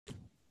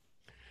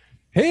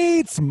Hey,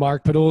 it's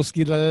Mark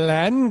Podolsky, the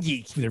Land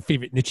Geek, their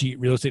favorite niche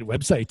real estate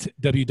website,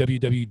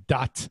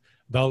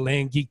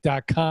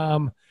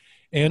 www.thelandgeek.com.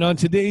 And on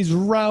today's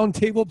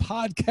Roundtable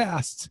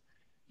podcast,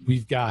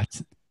 we've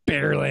got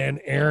Bearland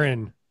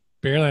Aaron.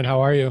 Bearland,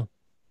 how are you?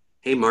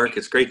 Hey, Mark,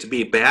 it's great to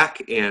be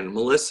back. And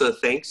Melissa,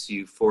 thanks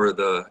you for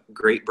the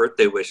great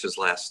birthday wishes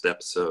last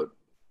episode.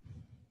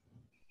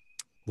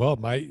 Well,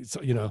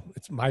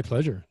 it's my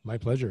pleasure. My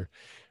pleasure.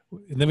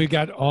 And then we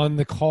got on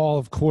the call,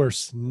 of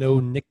course, no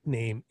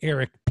nickname,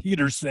 Eric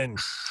Peterson.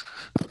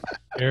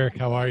 Eric,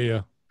 how are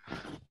you?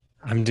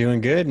 I'm doing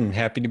good and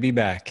happy to be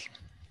back.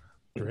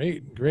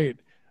 Great,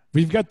 great.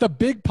 We've got the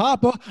Big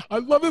Papa. I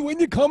love it when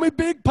you call me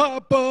Big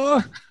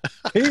Papa.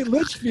 Tate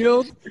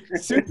Litchfield,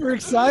 super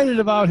excited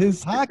about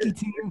his hockey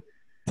team.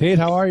 Tate,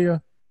 how are you?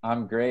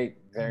 I'm great.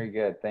 Very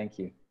good. Thank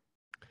you.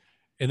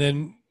 And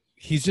then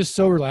he's just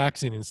so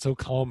relaxing and so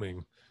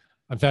calming.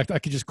 In fact, I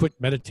could just quit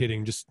meditating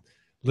and just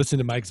listen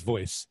to Mike's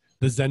voice,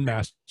 the Zen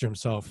master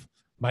himself,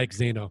 Mike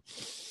Zano.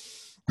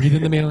 Breathe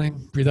in the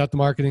mailing, breathe out the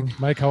marketing.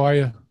 Mike, how are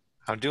you?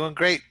 I'm doing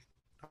great.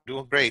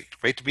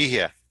 Great to be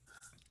here.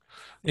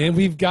 And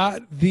we've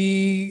got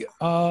the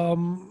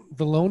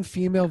lone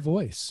female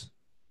voice,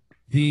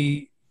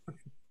 the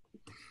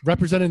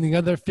representing the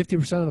other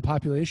 50% of the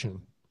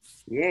population.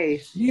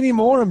 Yay. Jeannie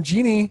Morum.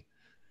 Jeannie,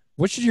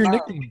 what should your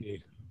nickname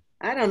be?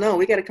 I don't know.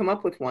 We got to come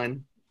up with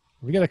one.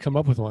 We got to come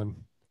up with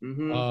one.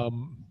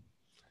 Mm-hmm.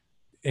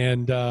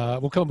 And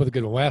we'll come up with a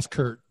good one. We'll ask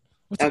Kurt.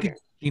 What's a good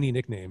Jeannie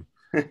nickname?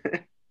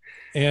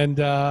 And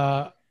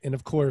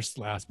of course,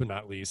 last but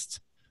not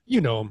least,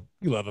 you know him.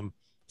 You love him.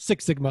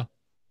 Six Sigma.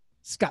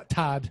 Scott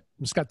Todd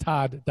from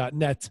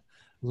scotttodd.net,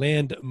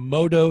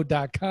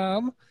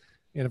 landmodo.com.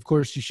 And of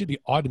course, you should be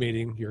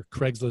automating your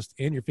Craigslist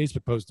and your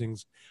Facebook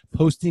postings,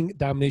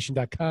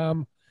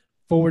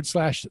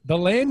 postingdomination.com/the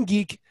land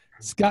geek.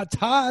 Scott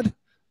Todd,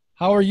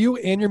 how are you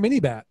and your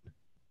mini bat?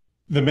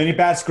 The mini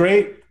bat's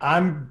great.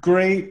 I'm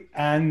great.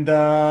 And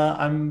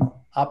I'm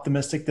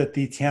optimistic that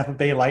the Tampa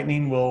Bay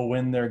Lightning will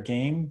win their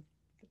game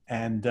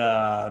and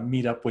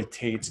meet up with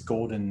Tate's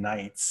Golden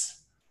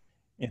Knights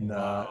in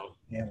the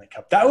Stanley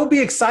Cup. That would be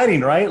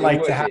exciting, right?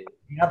 To have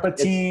a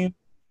team,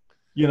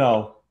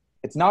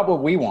 It's not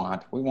what we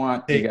want. We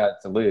want you guys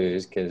to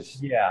lose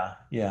because yeah.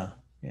 you're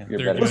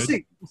better. We'll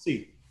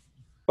see.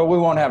 But we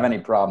won't have any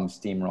problem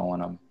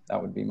steamrolling them.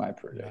 That would be my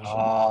prediction.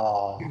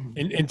 Oh.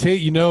 And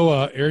Tate,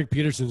 Eric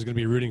Peterson is going to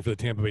be rooting for the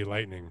Tampa Bay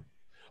Lightning.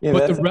 Yeah,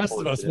 but the rest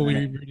of us will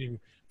be rooting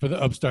for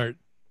the upstart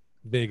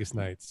Vegas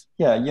Knights.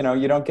 Yeah,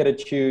 you don't get to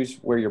choose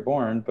where you're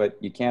born, but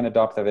you can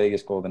adopt the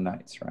Vegas Golden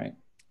Knights, right?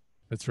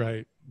 That's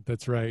right.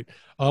 That's right.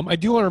 I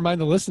do want to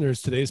remind the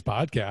listeners today's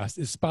podcast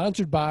is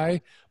sponsored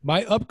by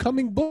my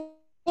upcoming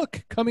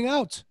book coming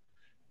out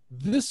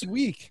this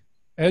week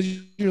as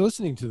you're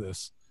listening to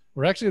this.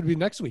 Or actually, it'll be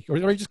next week. Or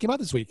it just came out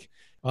this week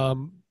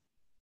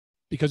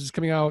because it's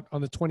coming out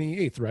on the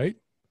 28th, right?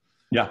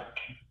 Yeah.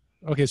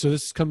 Okay, so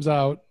this comes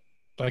out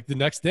like the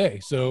next day.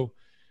 So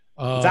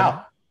it's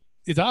out.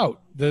 It's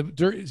out.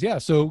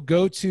 So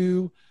go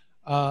to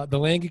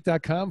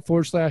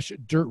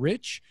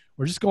thelandgeek.com/dirtrich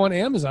or just go on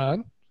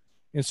Amazon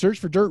and search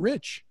for Dirt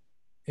Rich.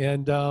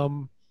 And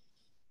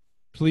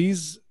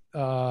please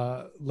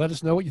let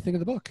us know what you think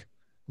of the book.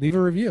 Leave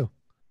a review.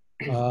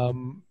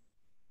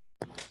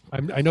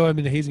 I know I've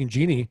been hazing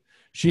Jeannie.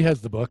 She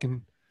has the book,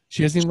 and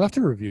she hasn't even left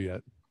a review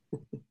yet.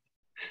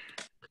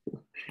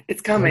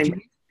 It's coming.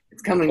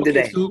 It's coming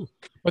today.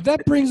 But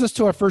that brings us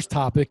to our first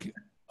topic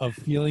of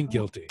feeling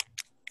guilty.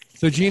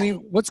 So, Jeannie,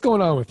 what's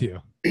going on with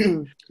you?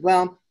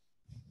 Well,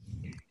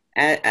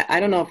 I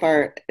don't know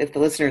if the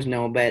listeners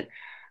know, but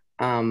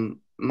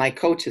my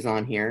coach is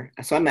on here.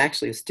 So I'm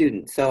actually a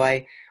student. So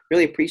I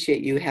really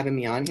appreciate you having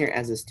me on here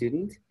as a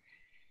student.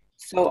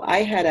 So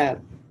I had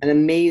an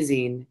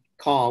amazing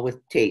call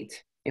with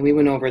Tate, and we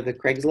went over the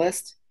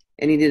Craigslist,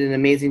 and he did an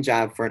amazing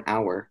job for an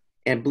hour,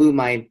 and it blew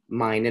my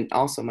mind and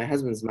also my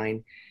husband's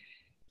mind.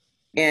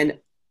 And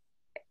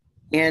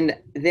then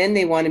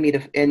they wanted me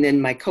to, and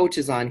then my coach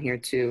is on here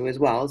too, as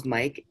well as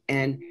Mike,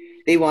 and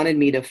they wanted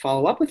me to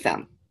follow up with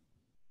them.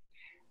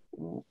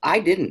 I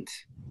didn't.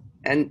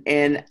 And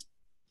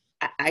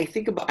I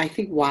think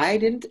why I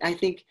didn't. I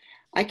think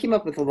I came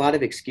up with a lot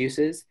of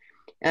excuses,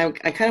 and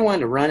I kind of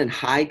wanted to run and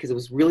hide because it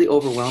was really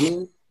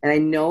overwhelming. And I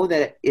know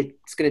that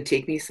it's going to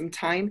take me some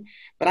time,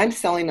 but I'm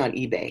selling on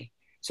eBay.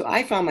 So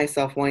I found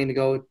myself wanting to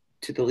go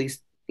to the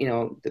least,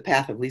 the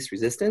path of least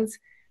resistance.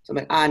 So I'm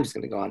like, I'm just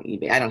going to go on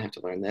eBay. I don't have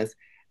to learn this,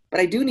 but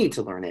I do need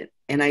to learn it.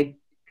 And I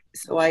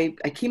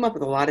came up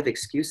with a lot of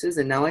excuses,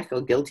 and now I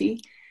feel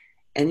guilty.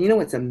 And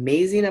what's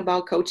amazing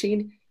about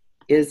coaching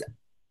is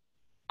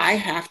I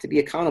have to be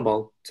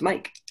accountable to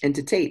Mike and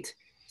to Tate.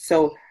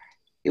 So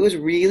it was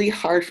really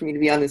hard for me to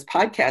be on this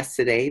podcast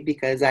today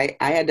because I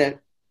had to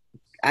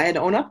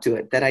own up to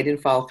it that I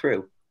didn't follow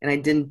through and I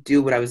didn't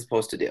do what I was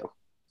supposed to do.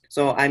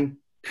 So I'm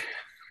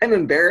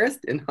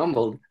embarrassed and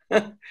humbled.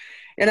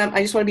 And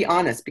I just want to be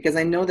honest because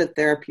I know that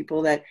there are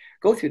people that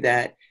go through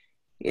that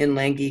in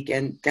Land Geek,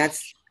 and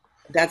that's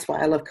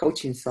why I love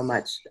coaching so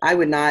much. I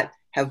would not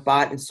have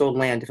bought and sold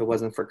land if it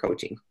wasn't for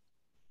coaching.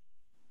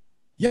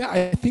 Yeah,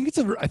 I think it's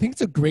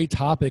a great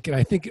topic, and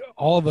I think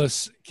all of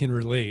us can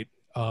relate.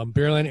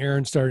 Bearline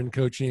Aaron started in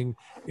coaching,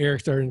 Eric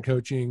started in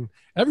coaching,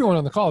 everyone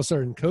on the call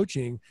started in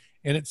coaching,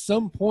 and at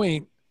some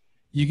point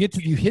you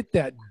hit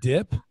that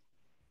dip,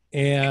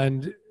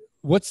 and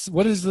what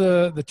is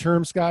the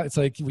term, Scott? It's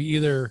like we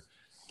either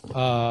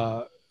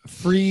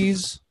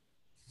freeze,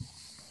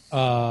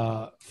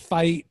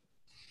 fight,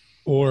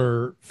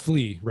 or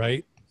flee,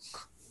 right?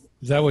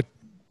 Is that what,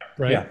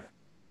 right? Yeah.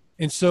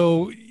 And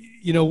so,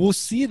 we'll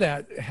see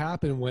that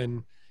happen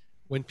when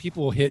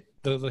people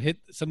they'll hit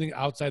something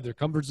outside their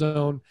comfort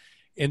zone,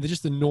 and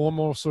just the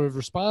normal sort of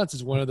response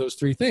is one of those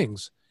three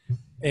things.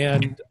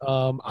 And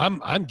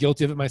I'm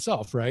guilty of it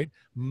myself, right?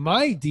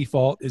 My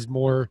default is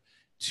more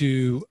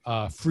to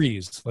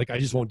freeze, like I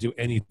just won't do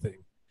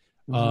anything.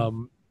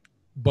 Mm-hmm.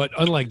 But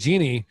unlike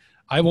Jeannie,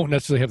 I won't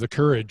necessarily have the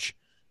courage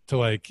to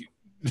like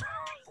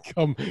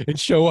come and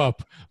show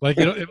up. Like,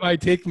 it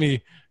might take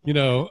me,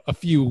 a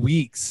few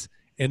weeks,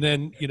 and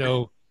then,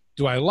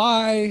 do I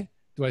lie?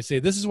 Do I say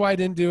this is why I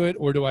didn't do it?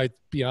 Or do I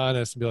be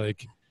honest and be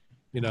like,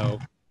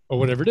 or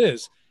whatever it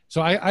is. So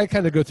I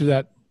kind of go through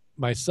that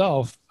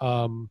myself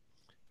in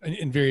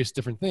various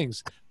different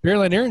things.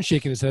 Bearline Aaron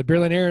shaking his head.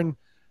 Bearline Aaron,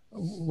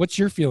 what's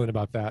your feeling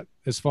about that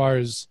as far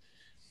as,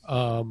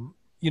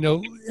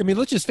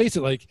 let's just face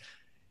it, like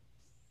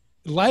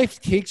life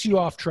takes you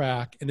off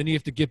track and then you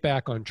have to get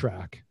back on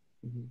track,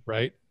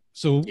 right?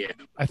 So yeah.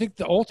 I think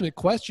the ultimate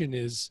question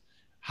is,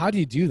 how do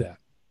you do that?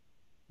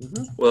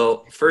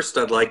 Well, first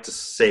I'd like to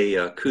say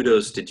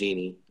kudos to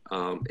Jeannie.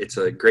 It's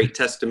a great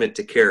testament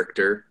to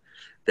character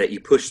that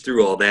you pushed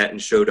through all that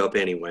and showed up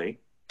anyway.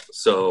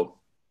 So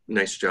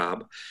nice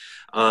job.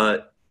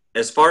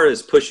 As far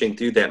as pushing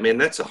through that, man,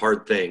 that's a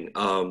hard thing.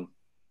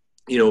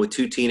 With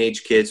two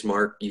teenage kids,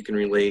 Mark, you can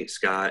relate,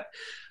 Scott,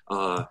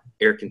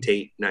 Eric and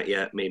Tate, not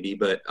yet maybe,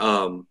 but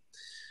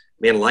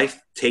man,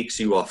 life takes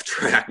you off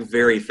track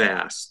very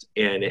fast,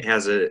 and it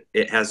has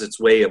its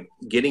way of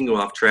getting you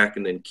off track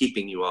and then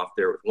keeping you off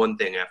there with one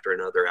thing after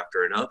another.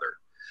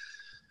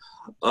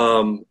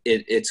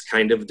 It's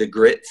kind of the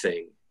grit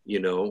thing,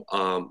 you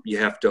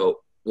have to,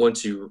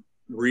 once you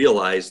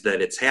realize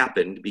that it's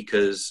happened,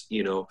 because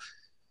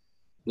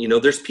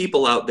there's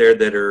people out there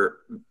that are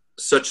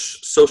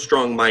so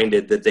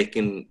strong-minded that they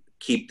can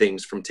keep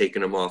things from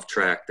taking them off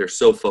track. They're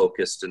so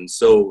focused and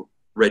so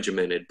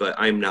regimented, but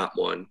I'm not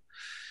one.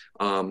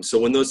 So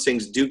when those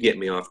things do get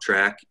me off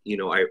track,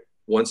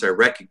 once I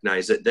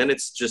recognize it, then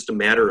it's just a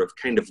matter of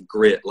kind of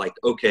grit. Like,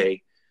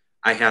 okay,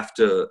 I have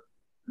to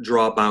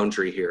draw a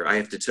boundary here. I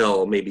have to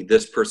tell maybe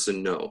this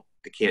person, no,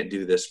 I can't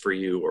do this for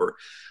you,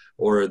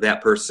 or that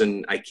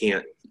person,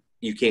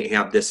 you can't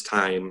have this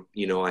time.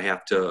 I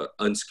have to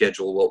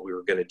unschedule what we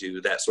were going to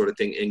do, that sort of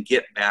thing, and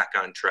get back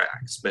on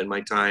track. Spend my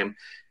time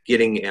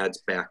getting ads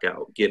back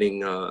out,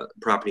 getting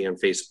property on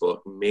Facebook,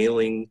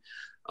 mailing,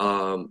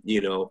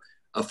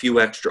 a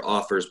few extra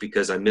offers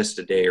because I missed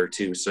a day or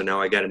two. So now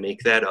I got to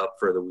make that up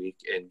for the week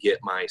and get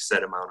my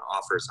set amount of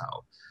offers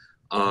out.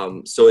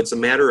 So it's a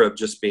matter of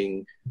just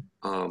being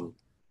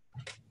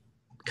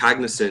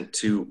cognizant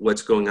to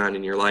what's going on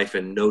in your life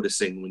and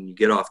noticing when you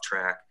get off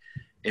track,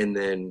 and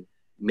then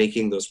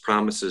making those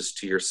promises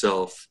to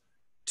yourself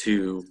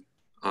to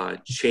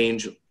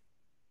change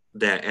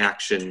that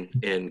action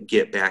and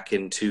get back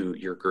into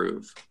your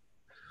groove.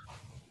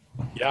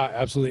 Yeah,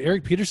 absolutely.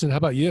 Eric Peterson, how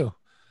about you?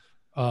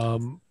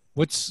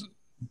 What's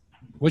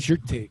your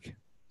take?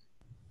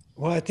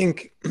 Well, I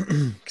think,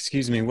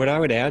 excuse me, what I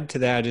would add to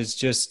that is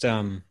just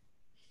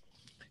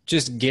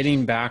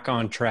getting back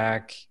on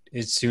track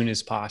as soon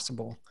as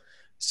possible.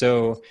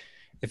 So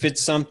if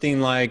it's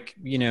something like,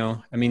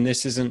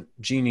 this isn't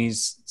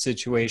Jeannie's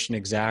situation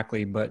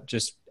exactly, but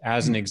just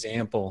as an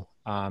example,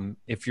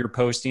 if you're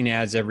posting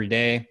ads every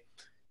day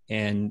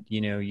and,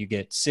 you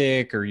get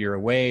sick or you're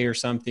away or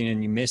something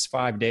and you miss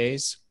 5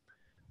 days,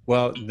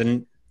 well,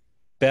 then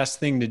best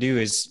thing to do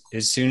is,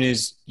 as soon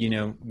as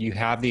you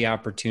have the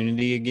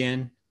opportunity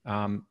again,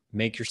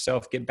 make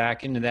yourself get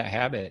back into that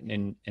habit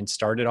and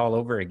start it all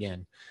over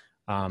again.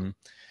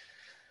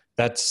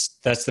 That's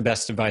the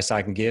best advice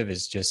I can give,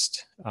 is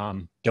just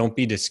don't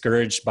be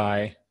discouraged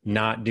by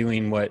not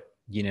doing what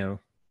you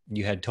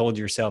had told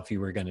yourself you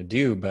were going to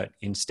do, but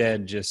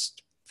instead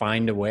just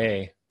find a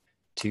way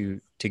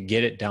to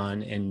get it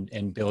done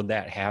and build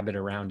that habit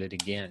around it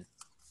again.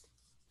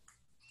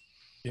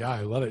 Yeah,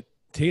 I love it.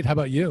 Tate, how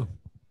about you?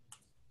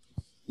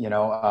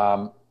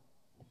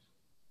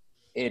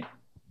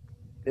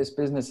 This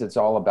business, it's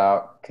all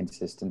about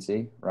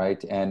consistency,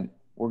 right? And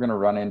we're going to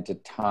run into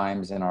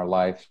times in our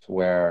life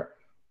where,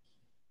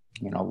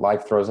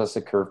 life throws us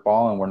a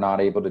curveball and we're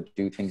not able to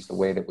do things the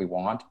way that we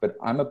want. But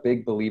I'm a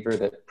big believer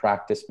that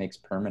practice makes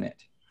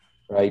permanent,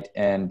 right?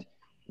 And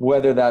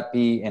whether that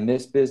be in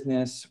this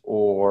business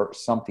or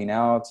something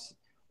else,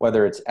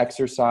 whether it's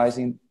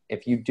exercising,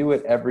 if you do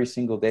it every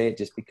single day, it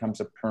just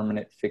becomes a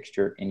permanent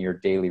fixture in your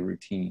daily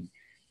routine.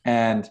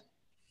 And,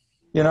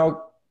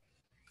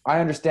 I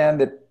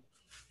understand that,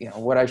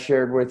 what I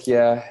shared with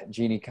you,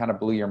 Jeannie, kind of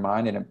blew your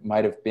mind, and it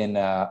might have been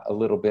a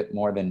little bit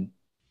more than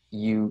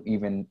you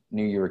even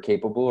knew you were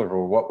capable of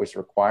or what was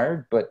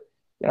required. But,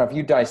 if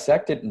you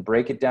dissect it and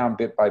break it down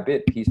bit by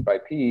bit, piece by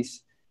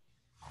piece,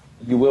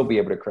 you will be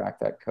able to crack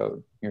that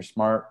code. You're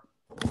smart.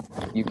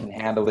 You can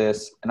handle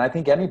this. And I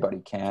think anybody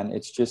can.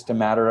 It's just a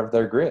matter of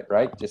their grit,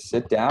 right? Just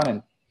sit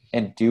down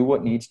and do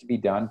what needs to be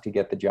done to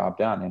get the job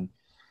done. And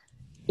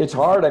it's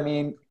hard. I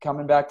mean,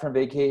 coming back from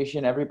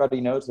vacation,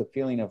 everybody knows the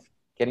feeling of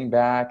getting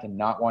back and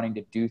not wanting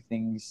to do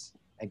things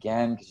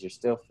again because you're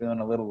still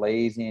feeling a little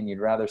lazy and you'd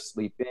rather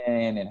sleep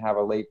in and have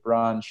a late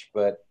brunch.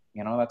 But,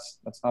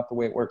 that's not the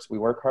way it works. We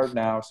work hard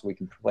now so we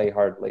can play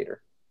hard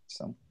later.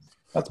 So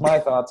that's my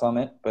thoughts on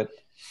it. But,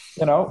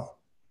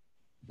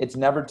 it's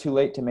never too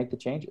late to make the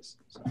changes.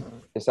 So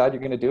decide you're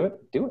going to do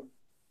it, do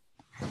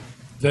it.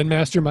 Zen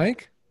Master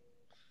Mike?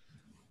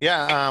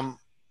 Yeah.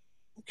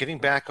 Getting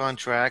back on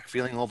track,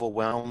 feeling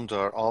overwhelmed,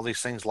 or all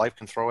these things life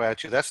can throw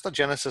at you. That's the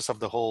genesis of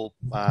the whole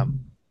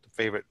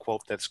favorite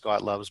quote that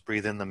Scott loves: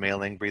 breathe in the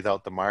mailing, breathe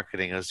out the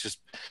marketing. It's just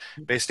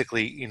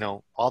basically,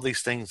 all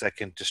these things that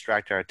can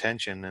distract our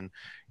attention. And,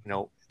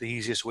 the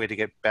easiest way to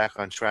get back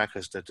on track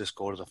is to just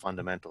go to the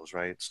fundamentals,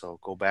 right? So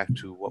go back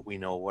to what we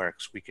know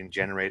works. We can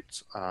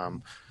generate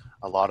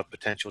a lot of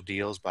potential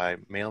deals by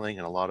mailing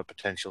and a lot of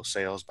potential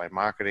sales by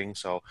marketing.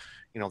 So,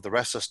 the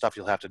rest of the stuff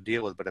you'll have to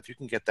deal with. But if you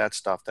can get that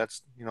stuff,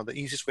 that's, the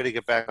easiest way to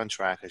get back on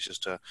track is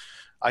just to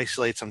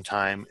isolate some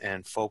time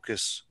and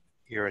focus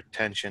your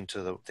attention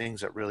to the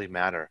things that really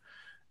matter.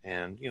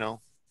 And,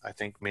 I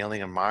think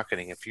mailing and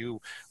marketing, if you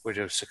were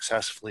to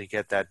successfully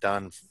get that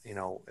done,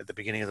 at the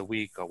beginning of the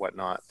week or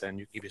whatnot, then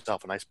you give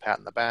yourself a nice pat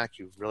in the back.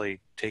 You've really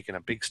taken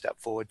a big step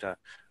forward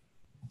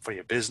for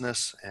your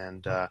business.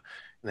 And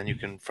then you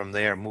can, from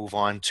there, move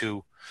on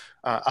to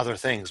other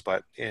things.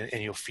 But,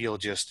 and you'll feel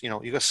just, you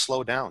got to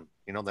slow down.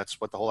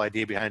 That's what the whole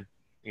idea behind,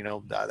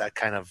 that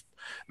kind of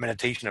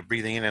meditation of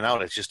breathing in and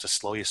out is, just to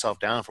slow yourself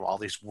down from all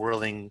these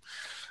whirling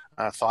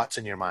thoughts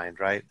in your mind,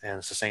 right? And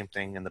it's the same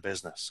thing in the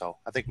business. So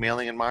I think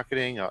mailing and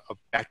marketing are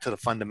back to the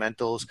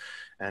fundamentals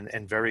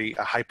and very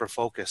hyper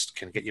focused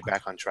can get you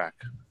back on track.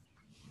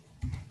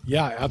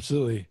 Yeah,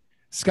 absolutely.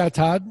 Scott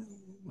Todd,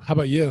 how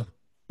about you?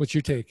 What's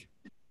your take?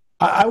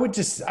 I would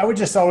just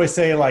always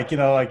say,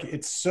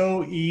 it's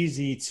so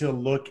easy to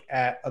look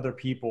at other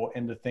people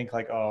and to think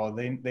like, oh,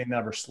 they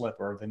never slip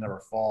or they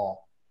never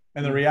fall.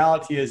 And the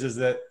reality is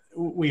that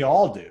we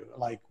all do.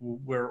 Like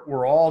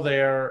we're all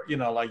there, you're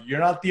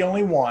not the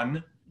only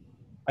one.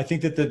 I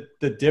think that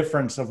the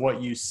difference of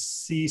what you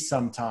see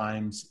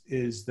sometimes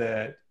is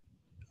that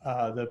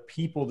the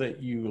people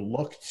that you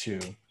look to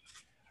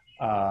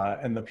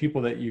and the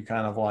people that you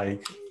kind of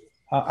like,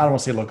 I don't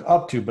want to say look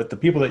up to, but the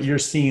people that you're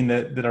seeing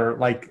that are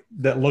like,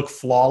 that look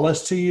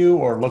flawless to you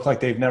or look like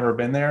they've never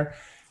been there.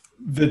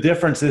 The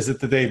difference is that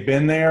they've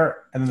been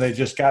there and then they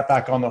just got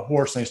back on the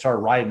horse and they started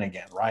riding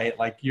again, right?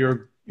 Like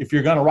if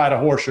you're going to ride a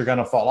horse, you're going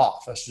to fall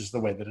off. That's just the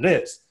way that it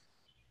is.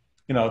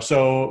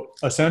 So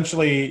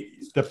essentially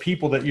the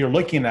people that you're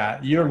looking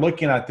at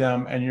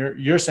them and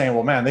you're saying,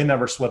 well, man, they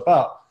never slip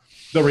up.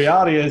 The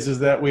reality is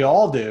that we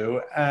all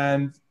do.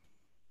 And,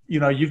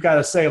 you've got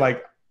to say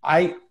like,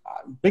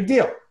 big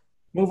deal,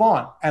 move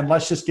on. And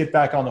let's just get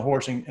back on the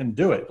horse and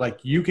do it. Like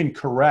you can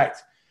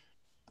correct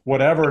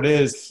whatever it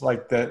is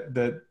like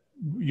that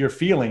you're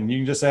feeling. You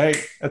can just say,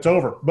 hey, it's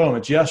over. Boom.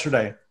 It's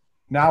yesterday.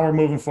 Now we're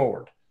moving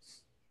forward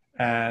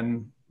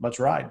and let's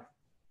ride.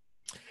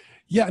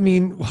 Yeah. I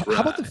mean,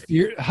 how about the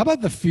fear? How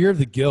about the fear of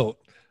the guilt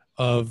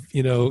of,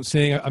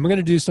 saying I'm going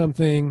to do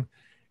something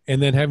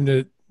and then having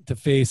to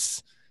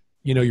face,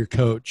 your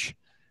coach.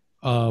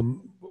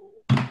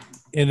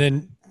 And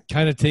then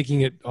kind of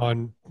taking it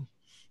on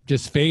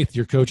just faith.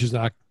 Your coach is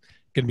not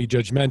going to be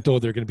judgmental.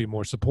 They're going to be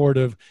more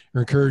supportive or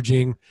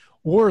encouraging.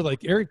 Or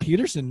like Eric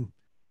Peterson,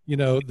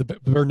 the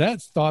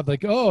Burnett's thought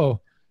like,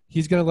 oh,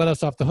 he's going to let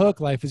us off the hook.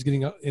 Life is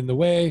getting in the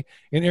way.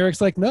 And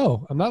Eric's like,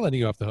 no, I'm not letting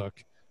you off the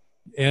hook.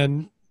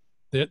 And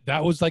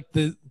that was like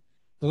the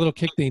little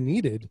kick they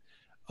needed.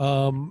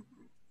 So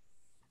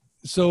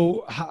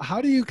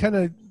how do you kind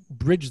of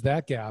bridge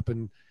that gap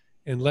and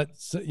let,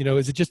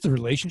 is it just a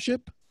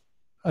relationship?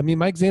 I mean,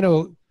 Mike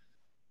Zano,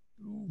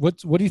 what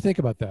do you think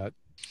about that?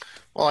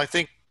 Well, I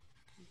think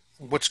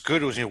what's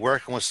good is you're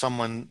working with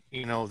someone,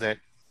 that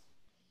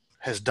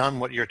has done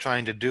what you're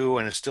trying to do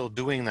and is still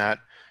doing that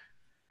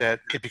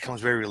it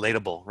becomes very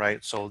relatable,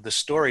 right? So the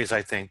stories,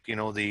 I think,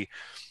 the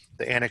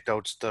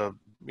anecdotes,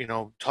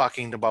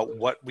 talking about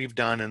what we've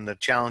done and the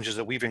challenges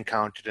that we've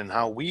encountered and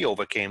how we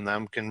overcame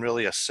them can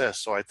really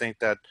assist. So I think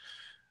that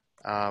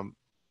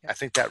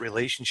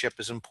relationship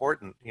is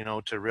important,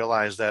 to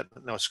realize that,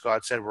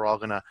 Scott said we're all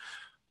going to,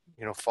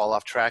 fall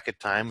off track at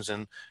times.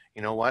 And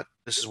you know what,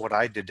 this is what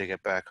I did to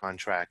get back on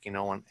track,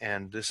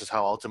 and this is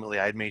how ultimately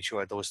I made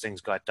sure those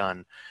things got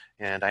done.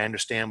 And I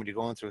understand what you're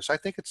going through. So I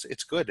think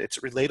it's good. It's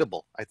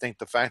relatable. I think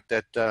the fact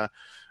that,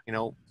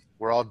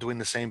 we're all doing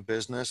the same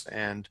business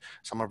and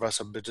some of us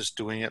have been just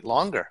doing it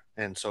longer.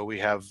 And so we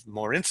have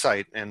more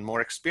insight and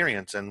more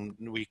experience and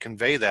we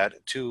convey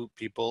that to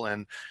people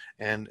and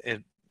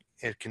it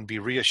can be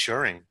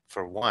reassuring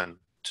for one,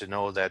 to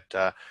know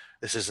that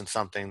this isn't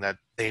something that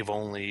they're the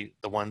only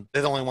ones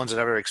that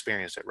ever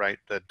experienced it, right?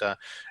 That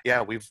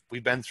yeah,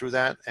 we've been through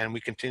that, and we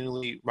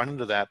continually run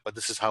into that, but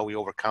this is how we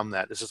overcome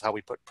that. This is how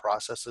we put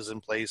processes in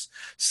place,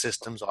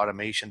 systems,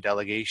 automation,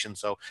 delegation.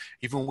 So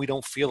even when we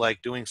don't feel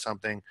like doing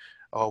something,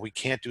 or we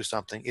can't do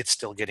something, it's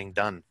still getting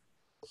done.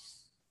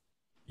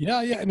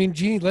 Yeah, yeah. I mean,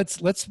 Jeannie, let's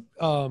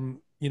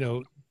you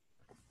know,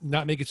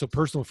 not make it so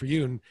personal for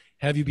you and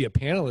have you be a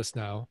panelist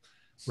now,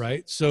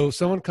 right? So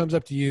someone comes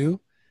up to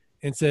you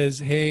and says,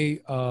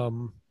 "Hey,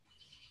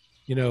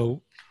 you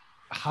know,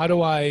 how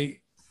do I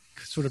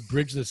sort of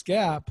bridge this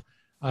gap?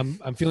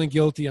 I'm feeling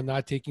guilty. I'm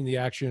not taking the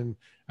action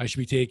I should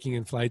be taking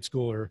in flight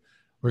school or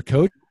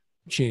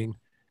coaching.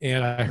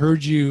 And I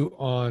heard you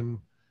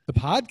on the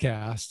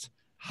podcast.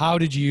 How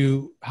would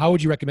you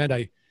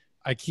recommend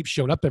I keep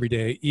showing up every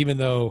day, even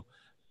though,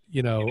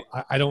 you know,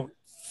 I don't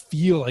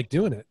feel like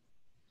doing it?"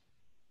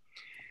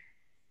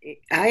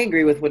 I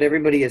agree with what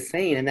everybody is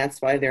saying, and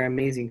that's why they're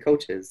amazing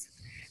coaches,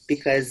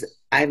 because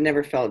I've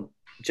never felt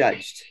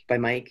judged by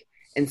Mike.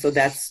 And so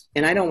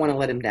and I don't want to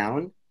let him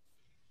down.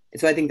 And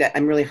so I think that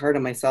I'm really hard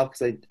on myself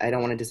because I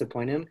don't want to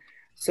disappoint him.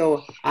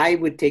 So I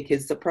would take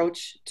his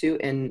approach too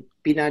and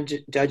be not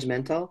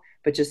judgmental,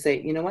 but just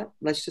say, you know what,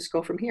 let's just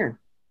go from here.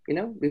 You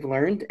know, we've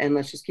learned and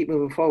let's just keep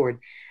moving forward.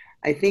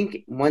 I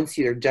think once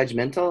you're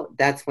judgmental,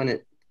 that's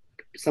when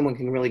someone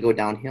can really go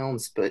downhill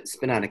and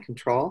spin out of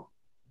control.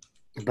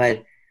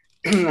 But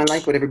I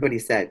like what everybody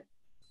said,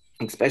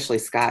 especially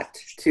Scott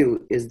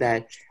too, is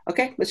that,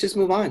 okay, let's just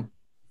move on.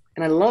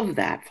 And I love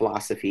that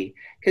philosophy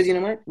because you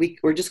know what,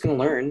 we're just going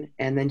to learn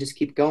and then just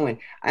keep going.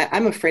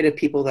 I'm afraid of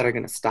people that are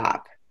going to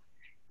stop.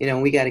 You know,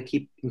 we got to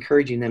keep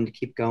encouraging them to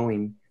keep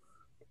going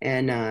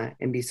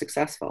and be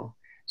successful.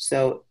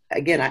 So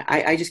again,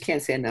 I just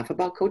can't say enough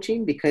about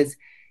coaching because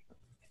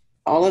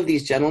all of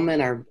these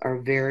gentlemen are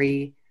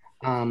very,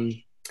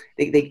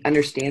 they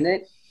understand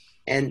it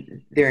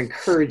and they're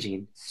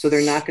encouraging. So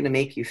they're not going to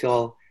make you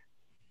feel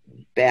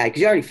bad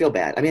because you already feel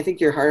bad. I mean, I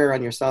think you're harder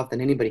on yourself than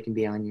anybody can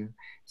be on you.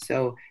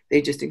 So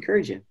they just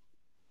encourage you.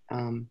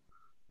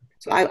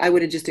 So I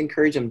would have just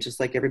encouraged them just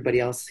like everybody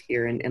else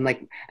here. And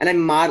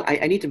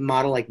I need to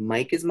model like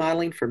Mike is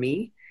modeling for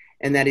me.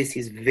 And that is,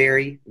 he's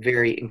very,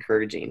 very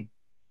encouraging.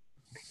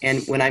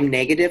 And when I'm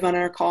negative on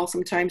our call,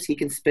 sometimes he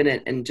can spin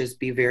it and just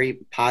be very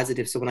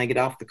positive. So when I get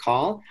off the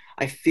call,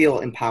 I feel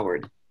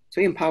empowered. So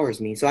he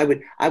empowers me. So I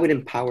would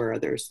empower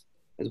others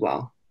as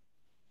well.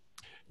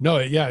 No,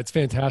 yeah, it's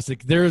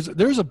fantastic. There's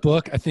a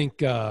book I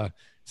think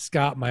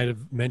Scott might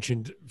have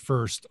mentioned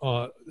first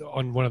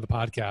on one of the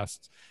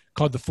podcasts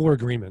called The Four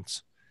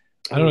Agreements.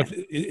 I don't know if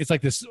it's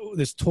like this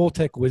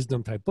Toltec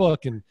wisdom type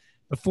book, and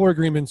the four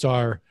agreements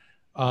are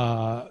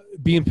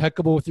be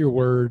impeccable with your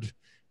word,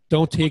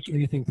 don't take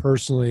anything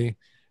personally,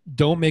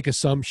 don't make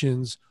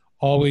assumptions,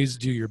 always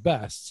do your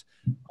best.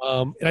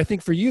 And I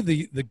think for you,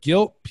 the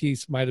guilt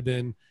piece might have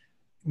been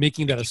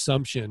making that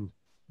assumption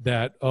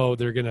that, oh,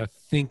 they're going to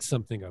think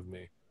something of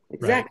me.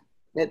 Exactly.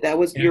 Right? That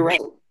was, you're right.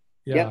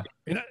 Yeah.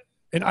 Yep.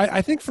 And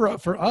I think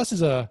for us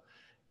as a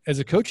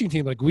coaching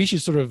team, like we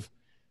should sort of,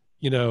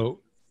 you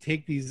know,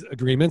 take these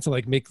agreements and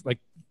like make like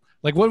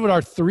what would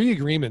our 3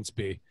 agreements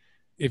be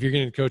if you're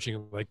getting into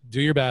coaching? Like,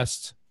 do your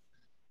best,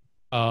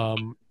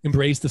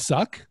 embrace the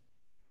suck,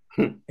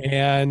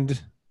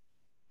 and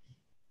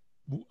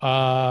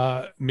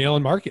mail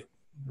and market,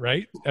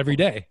 right? Every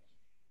day.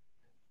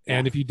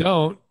 And if you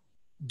don't,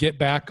 get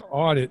back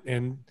on it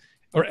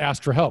or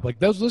ask for help. Like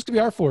those could be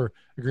our 4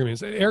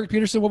 agreements. Eric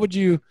Peterson, what would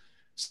you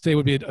say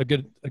would be a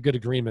good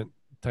agreement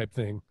type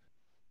thing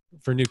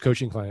for a new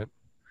coaching client?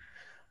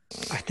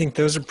 I think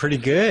those are pretty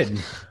good.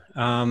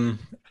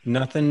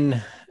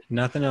 Nothing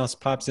else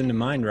pops into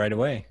mind right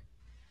away.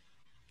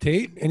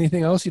 Tate,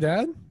 anything else you'd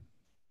add? You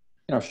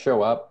know,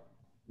 show up,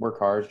 work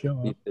hard,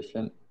 be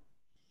efficient.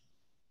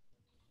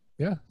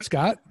 Yeah.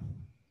 Scott?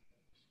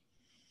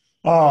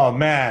 Oh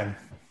man,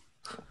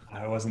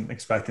 I wasn't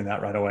expecting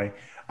that right away.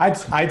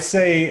 I'd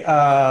say,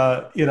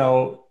 I'd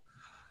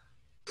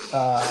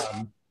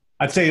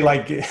say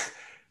like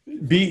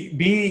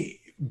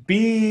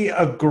be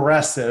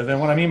aggressive. And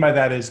what I mean by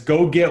that is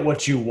go get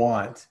what you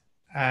want,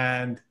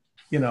 and,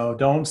 you know,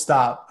 don't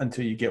stop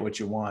until you get what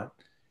you want.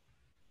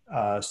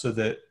 So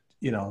that,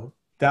 you know,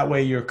 that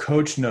way your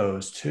coach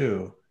knows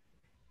too,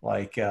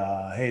 like,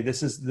 hey,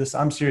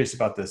 I'm serious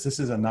about this. This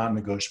is a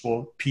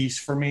non-negotiable piece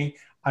for me.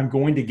 I'm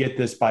going to get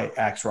this by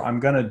X, or I'm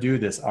going to do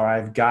this, or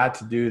I've got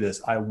to do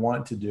this. I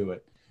want to do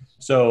it.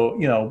 So,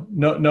 you know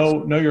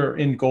your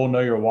end goal,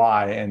 know your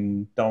why,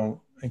 and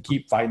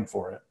keep fighting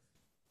for it.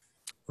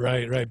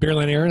 Right.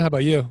 Bearline Aaron, how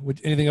about you?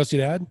 Anything else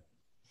you'd add?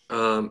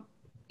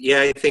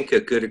 Yeah, I think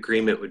a good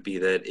agreement would be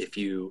that if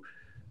you're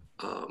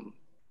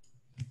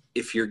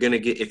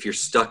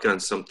stuck on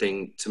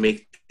something, to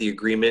make the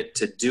agreement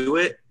to do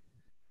it,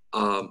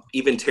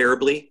 even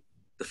terribly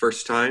the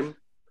first time,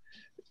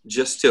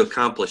 just to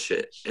accomplish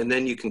it, and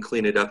then you can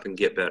clean it up and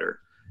get better.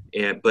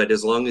 But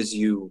as long as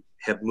you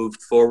have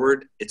moved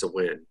forward, it's a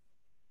win.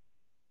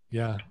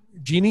 Yeah.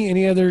 Jeannie,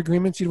 any other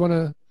agreements you'd want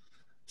to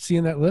see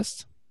in that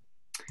list?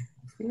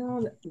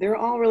 They're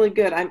all really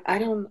good.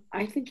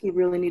 I think you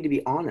really need to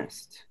be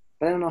honest,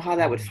 but I don't know how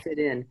that would fit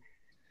in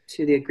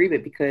to the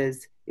agreement,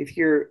 because if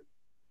you're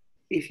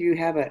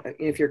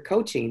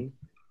coaching,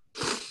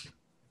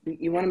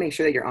 you want to make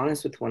sure that you're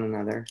honest with one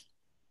another.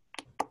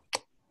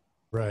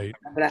 Right.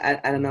 But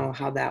I don't know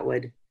how that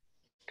would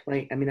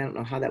play. I mean, I don't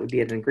know how that would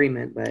be an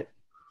agreement, but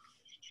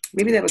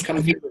maybe that would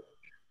come through.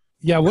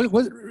 Yeah.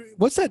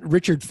 What's that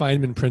Richard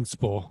Feynman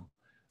principle?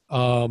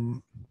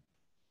 Don't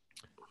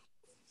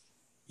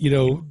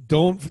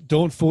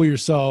fool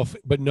yourself,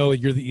 but know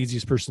you're the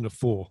easiest person to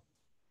fool,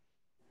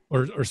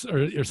 or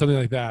something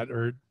like that,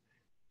 or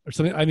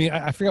something. I mean,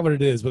 I forgot what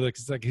it is, but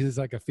it's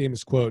like a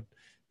famous quote.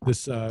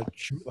 This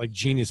like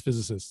genius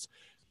physicist,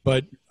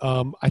 but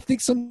I think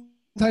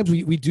sometimes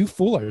we do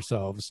fool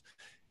ourselves,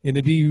 and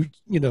to be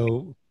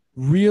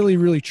really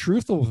really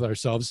truthful with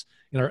ourselves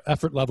in our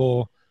effort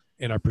level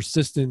and our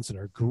persistence and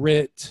our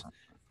grit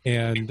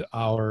and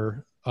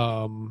our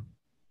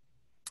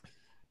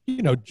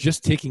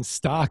just taking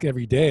stock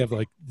every day of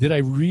like, did I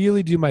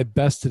really do my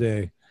best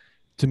today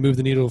to move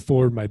the needle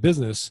forward in my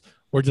business,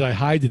 or did I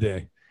hide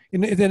today?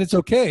 And then it's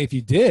okay if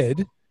you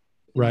did,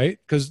 right?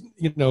 Because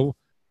no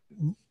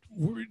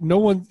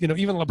one,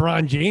 even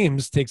LeBron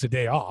James takes a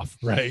day off,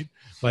 right?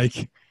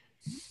 Like,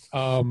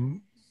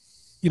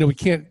 we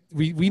can't,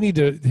 we need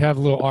to have a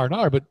little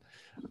R&R, but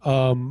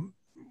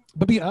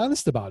be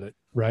honest about it,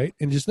 right?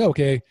 And just know,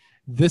 okay,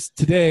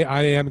 today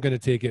I am going to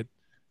take it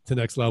to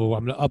the next level.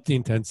 I'm going to up the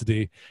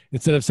intensity.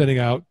 Instead of sending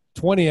out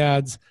 20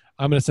 ads,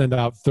 I'm going to send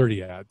out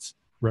 30 ads,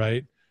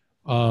 right?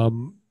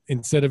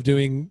 Instead of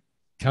doing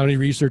county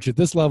research at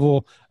this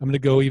level, I'm going to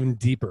go even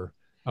deeper.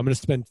 I'm going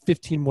to spend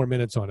 15 more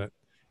minutes on it,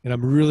 and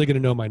I'm really going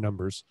to know my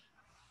numbers.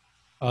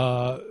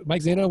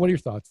 Mike Zana, what are your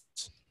thoughts?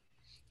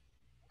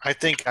 I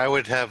think I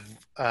would have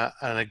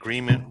an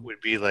agreement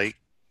would be like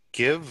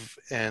give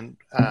and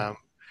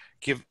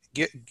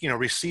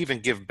receive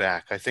and give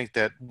back. I think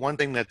that one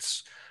thing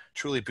that's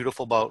truly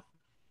beautiful about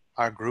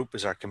our group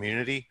is our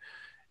community.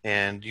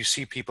 And you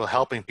see people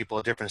helping people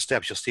at different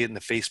steps. You'll see it in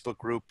the Facebook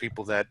group,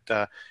 people that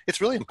it's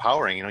really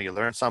empowering. You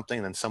learn something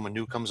and then someone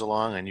new comes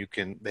along and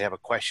they have a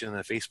question in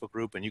the Facebook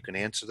group and you can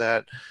answer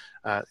that.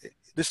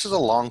 This is a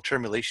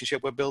long-term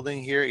relationship we're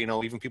building here.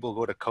 Even people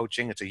go to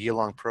coaching, it's a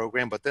year-long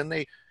program, but then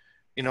the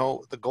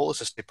goal is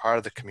to stay part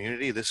of the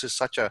community. This is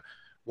such a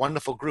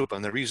wonderful group.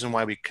 And the reason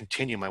why we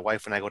continue, my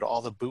wife and I go to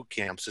all the boot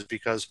camps, is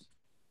because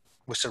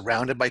we're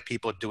surrounded by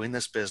people doing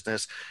this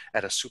business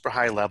at a super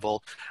high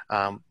level.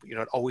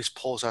 It always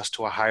pulls us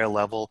to a higher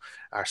level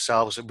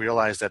ourselves, and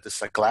realize that this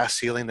is a glass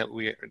ceiling that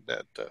we've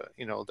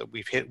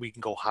hit. We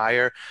can go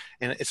higher,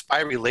 and it's by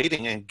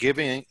relating and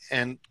giving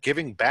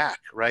back,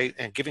 right?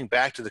 And giving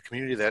back to the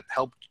community that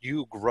helped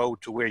you grow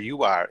to where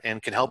you are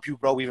and can help you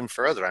grow even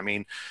further. I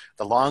mean,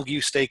 the longer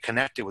you stay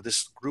connected with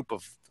this group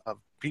of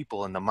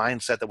people and the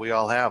mindset that we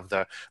all have,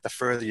 the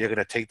further you're going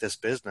to take this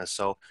business.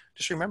 So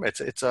just remember,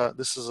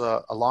 this is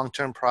a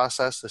long-term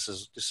process. This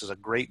is a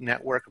great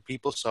network of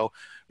people. So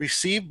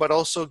receive, but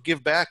also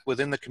give back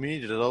within the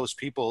community to those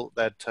people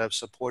that have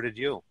supported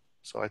you.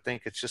 So I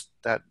think it's just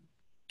that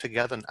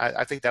together.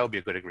 I think that would be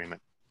a good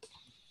agreement.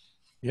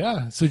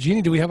 Yeah. So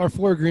Jeannie, do we have our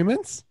 4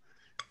 agreements?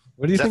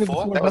 What do you think of the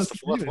 4? That was the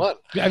 4th one.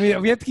 I mean,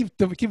 we have to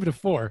keep it a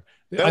 4.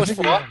 That was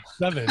 4.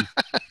 7.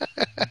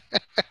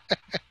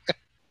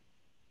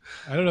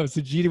 I don't know. So,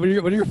 Jeannie,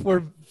 what are your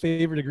 4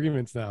 favorite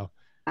agreements now?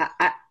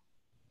 I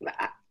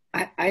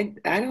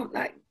don't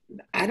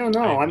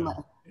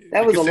know.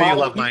 That was a lot. You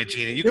love my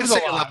Jeannie. You can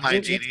say you love my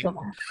Jeannie.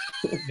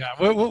 Yeah,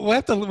 we'll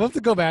have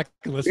to go back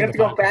and listen. We have to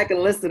go back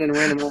and listen and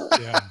run them all.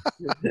 Yeah,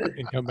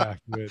 and come back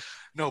to it.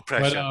 No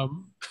pressure.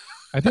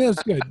 But I think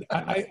that's good.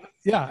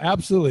 Yeah,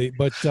 absolutely.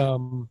 But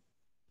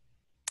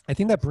I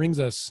think that brings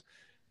us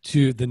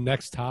to the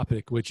next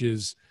topic, which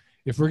is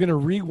if we're going to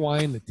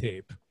rewind the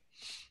tape.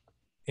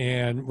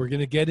 And we're going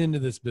to get into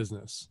this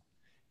business.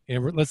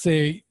 And let's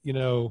say,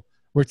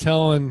 we're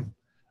telling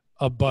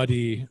a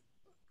buddy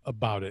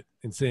about it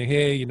and saying,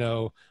 hey,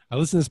 I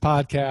listen to this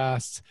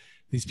podcast.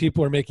 These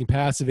people are making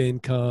passive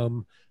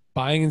income,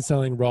 buying and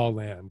selling raw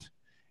land.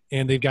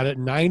 And they've got it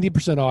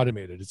 90%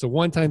 automated. It's a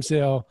one-time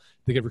sale.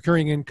 They get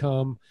recurring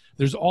income.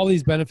 There's all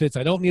these benefits.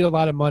 I don't need a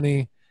lot of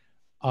money.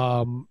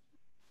 And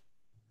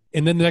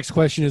then the next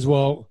question is,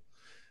 well,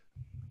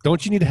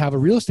 don't you need to have a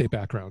real estate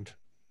background,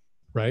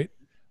 right?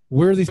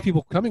 Where are these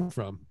people coming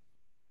from?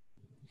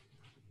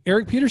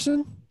 Eric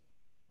Peterson,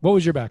 what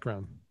was your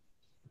background?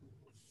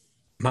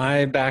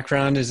 My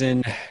background is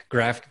in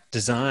graphic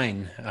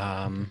design,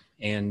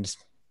 and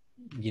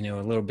a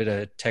little bit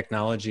of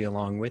technology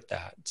along with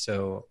that.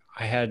 So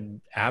I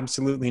had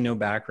absolutely no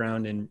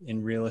background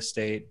in real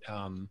estate.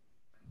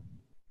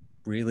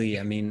 Really,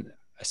 I mean,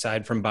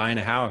 aside from buying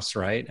a house,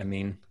 right? I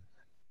mean,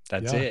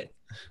 that's it.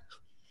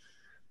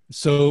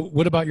 So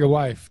what about your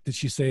wife? Did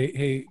she say,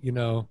 hey,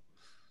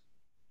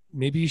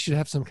 maybe you should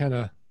have some kind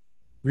of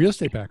real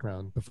estate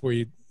background before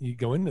you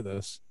go into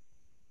this?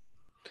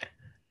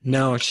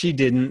 No, she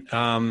didn't.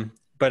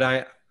 But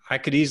I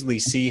could easily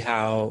see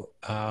how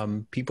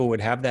people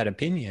would have that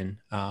opinion.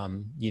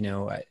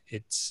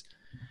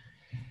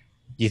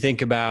 you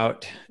think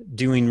about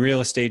doing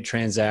real estate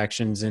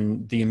transactions,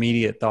 and the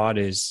immediate thought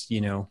is,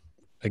 you know,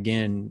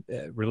 again,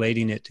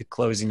 relating it to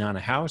closing on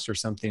a house or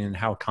something, and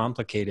how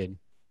complicated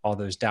all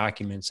those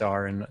documents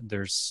are. And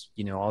there's,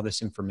 you know, all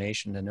this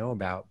information to know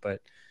about.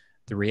 But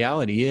the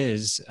reality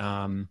is,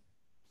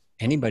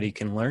 anybody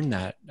can learn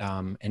that.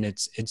 And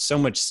it's so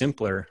much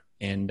simpler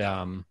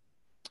and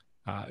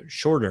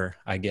shorter,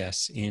 I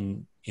guess,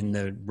 in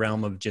the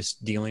realm of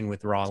just dealing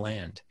with raw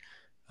land.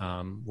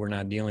 We're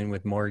not dealing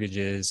with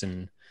mortgages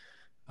and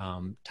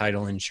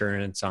title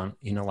insurance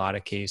in a lot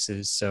of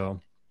cases. So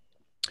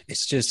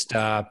it's just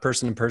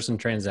person-to-person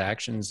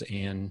transactions,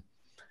 and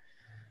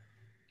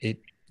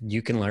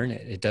you can learn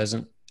it.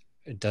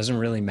 It doesn't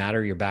really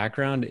matter your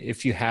background.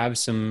 If you have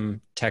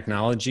some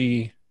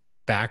technology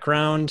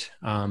background,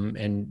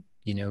 and,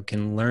 you know,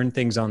 can learn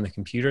things on the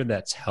computer,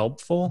 that's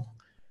helpful,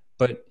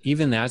 but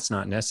even that's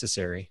not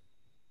necessary.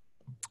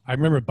 I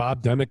remember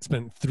Bob Demick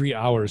spent 3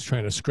 hours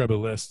trying to scrub a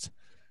list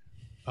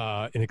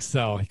in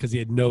Excel because he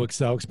had no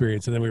Excel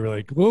experience. And then we were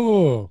like,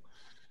 whoa,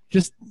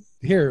 just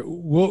here.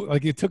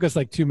 Like, it took us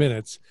like 2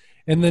 minutes.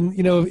 And then,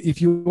 you know,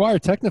 if you are a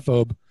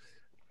technophobe,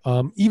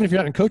 even if you're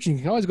not in coaching,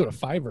 you can always go to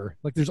Fiverr.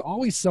 Like, there's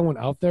always someone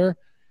out there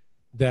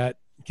that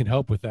can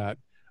help with that.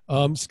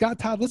 Scott,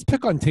 Todd, let's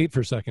pick on Tate for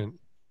a second.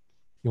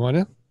 You want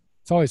to?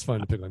 It's always fun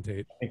to pick on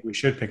Tate. I think we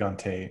should pick on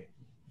Tate.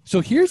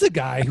 So here's a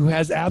guy who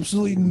has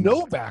absolutely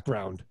no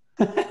background,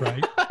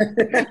 right?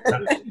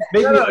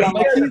 Maybe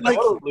like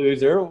a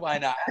loser. Why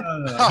not?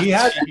 He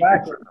has a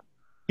background.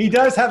 He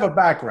does have a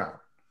background.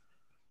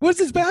 What's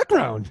his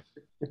background?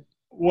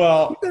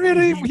 Well, he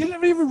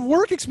didn't even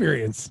work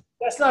experience.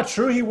 That's not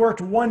true. He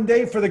worked 1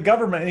 day for the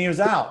government and he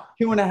was out.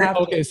 2.5.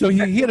 Okay, so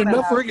he had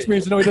enough work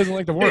experience to know he doesn't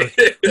like to work.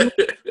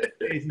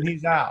 And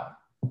he's out.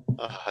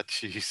 Oh,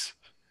 jeez.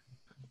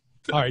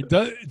 All right.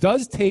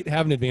 Does Tate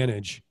have an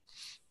advantage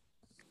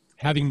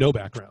having no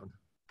background,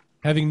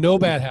 having no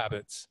bad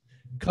habits,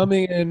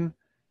 coming in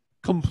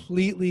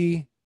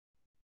completely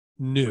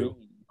new,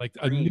 like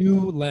a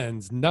new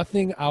lens,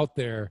 nothing out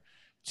there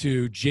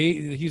to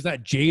he's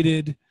not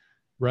jaded,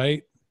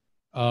 right?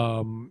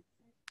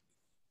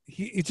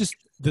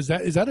 Is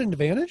that an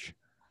advantage?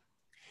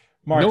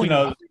 Mark, No, you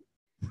know,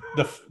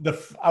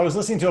 I was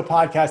listening to a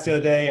podcast the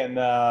other day, and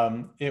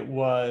it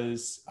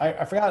was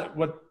I forgot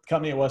what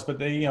company it was, but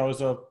they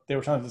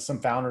were talking to some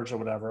founders or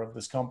whatever of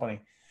this company,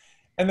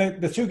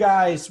 and the two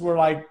guys were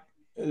like,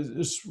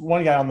 there's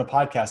one guy on the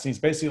podcast, and he's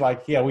basically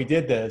like, yeah, we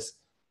did this,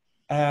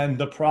 and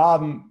the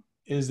problem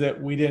is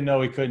that we didn't know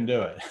we couldn't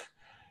do it,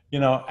 you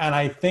know. And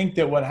I think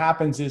that what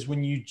happens is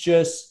when you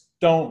just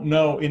don't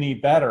know any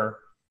better,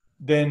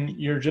 then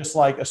you're just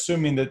like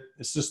assuming that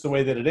it's just the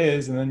way that it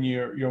is, and then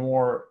you're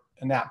more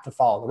apt to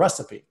follow the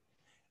recipe.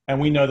 And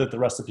we know that the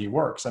recipe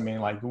works. I mean,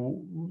 like,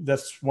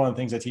 that's one of the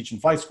things I teach in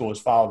flight school is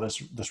follow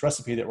this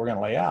recipe that we're going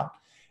to lay out.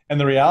 And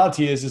the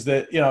reality is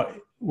that, you know,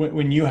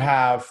 when you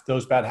have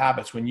those bad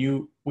habits, when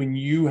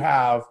you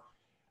have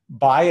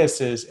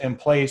biases in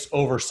place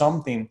over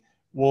something,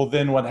 well,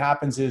 then what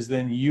happens is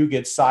then you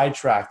get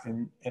sidetracked,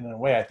 and in a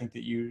way, I think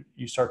that you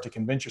start to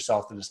convince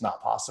yourself that it's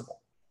not possible.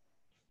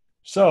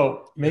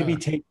 So maybe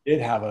Tate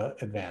did have an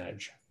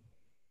advantage.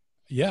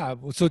 Yeah.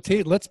 So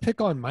Tate, let's pick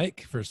on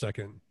Mike for a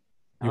second.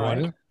 You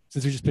want to?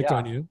 Since we just picked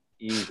on you.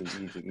 Easy.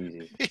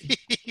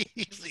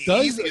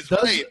 Does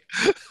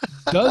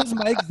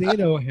Mike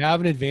Zato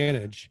have an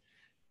advantage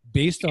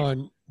based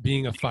on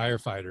being a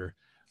firefighter?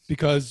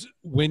 Because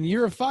when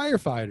you're a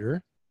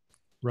firefighter,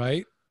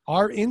 right,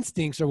 our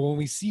instincts are when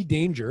we see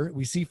danger,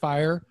 we see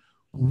fire,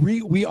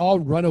 we all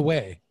run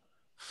away,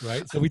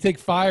 right? So we take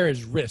fire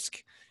as risk.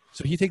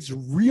 So he takes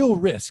real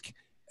risk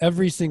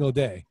every single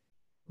day,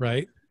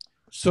 right?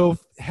 So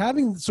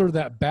having sort of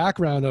that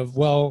background of,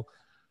 well,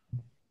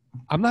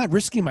 I'm not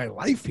risking my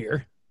life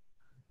here.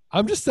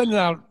 I'm just sending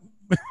out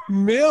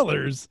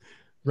mailers,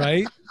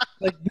 right?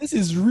 Like, this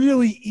is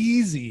really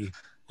easy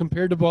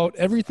compared to about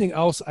everything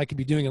else I could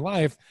be doing in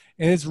life,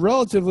 and it's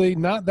relatively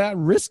not that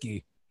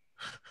risky.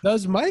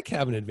 Does Mike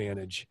have an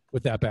advantage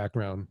with that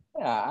background?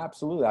 Yeah,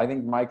 absolutely. I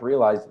think Mike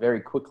realized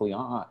very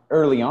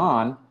early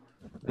on,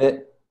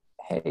 that,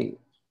 hey,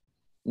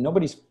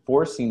 nobody's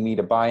forcing me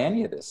to buy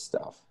any of this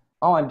stuff.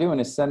 All I'm doing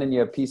is sending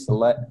you a piece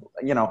of,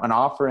 an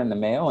offer in the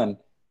mail. And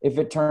if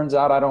it turns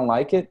out I don't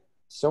like it,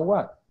 so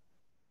what?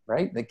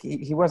 Right? Like,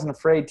 he wasn't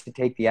afraid to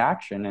take the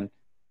action. And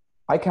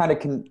I kind of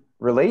can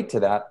relate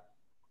to that.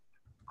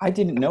 I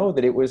didn't know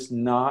that it was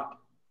not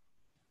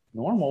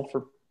normal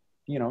for,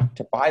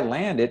 to buy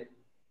land at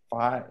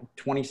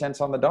 20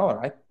 cents on the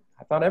dollar.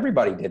 I thought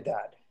everybody did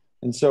that.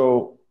 And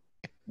so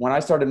when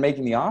I started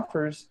making the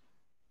offers,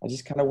 I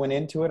just kind of went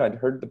into it. I'd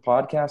heard the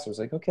podcast. I was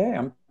like, okay,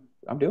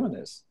 I'm doing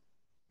this.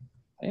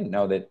 I didn't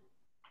know that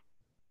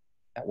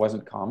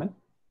wasn't common.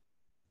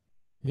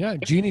 Yeah.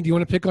 Jeannie, do you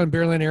want to pick on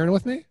Bearland Aaron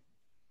with me?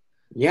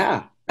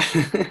 Yeah.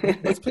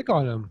 Let's pick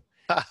on him.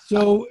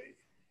 So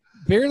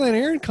Bearland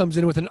Aaron comes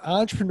in with an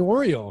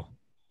entrepreneurial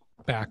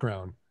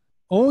background,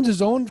 owns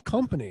his own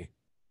company,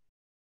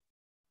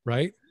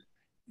 right?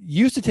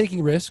 Used to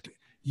taking risk,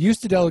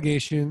 used to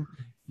delegation,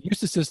 used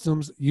to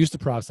systems, used to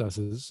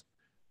processes,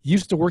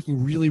 used to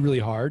working really, really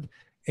hard,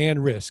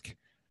 and risk.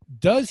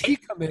 Does he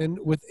come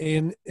in with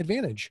an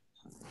advantage?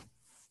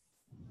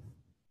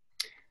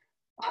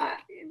 Uh,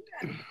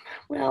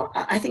 well,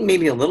 I think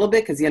maybe a little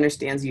bit because he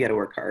understands you got to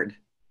work hard,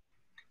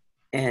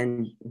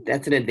 and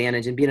that's an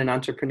advantage. And being an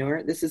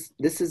entrepreneur, this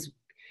is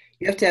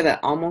you have to have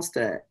almost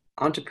a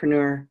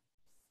entrepreneur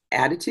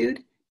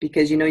attitude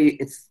because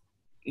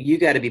you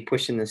got to be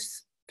pushing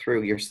this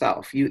through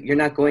yourself. You're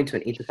not going to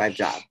an 8 to 5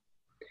 job,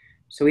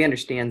 so he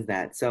understands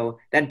that. So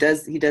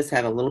he does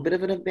have a little bit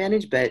of an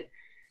advantage, but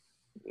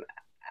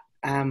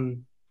I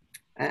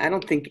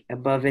don't think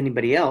above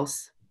anybody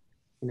else,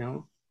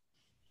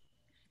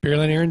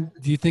 Barely, Aaron,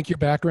 do you think your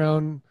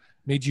background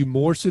made you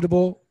more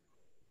suitable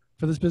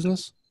for this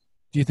business?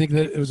 Do you think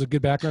that it was a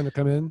good background to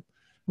come in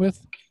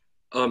with?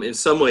 In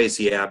some ways,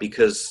 yeah,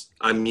 because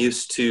I'm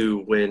used to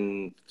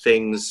when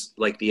things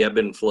like the ebb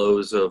and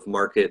flows of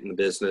market and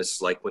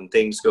business, like when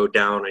things go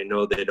down, I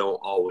know they don't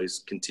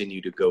always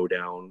continue to go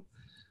down.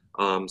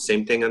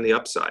 Same thing on the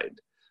upside.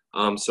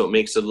 So it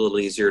makes it a little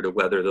easier to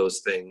weather those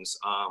things.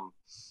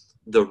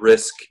 The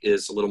risk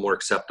is a little more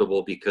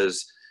acceptable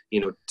because,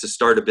 to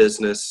start a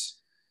business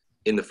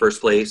in the first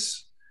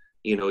place,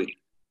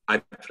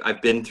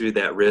 I've been through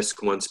that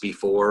risk once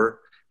before,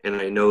 and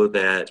I know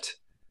that,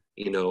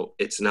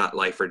 it's not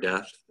life or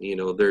death.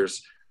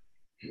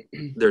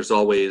 There's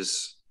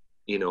always,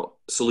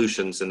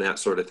 solutions and that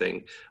sort of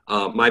thing.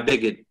 My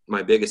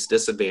biggest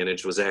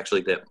disadvantage was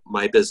actually that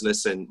my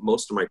business and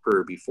most of my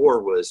career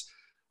before was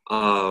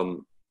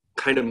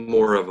kind of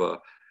more of a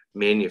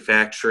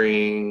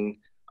manufacturing,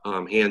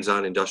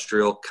 hands-on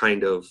industrial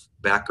kind of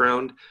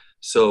background.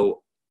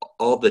 So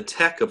all the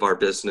tech of our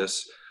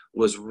business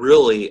was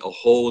really a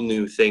whole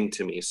new thing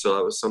to me. So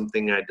that was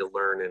something I had to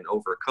learn and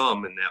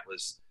overcome. And that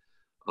was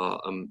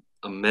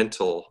a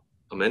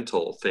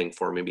mental thing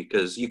for me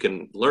because you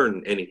can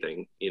learn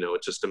anything,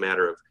 it's just a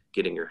matter of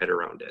getting your head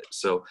around it.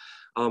 So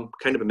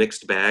kind of a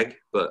mixed bag,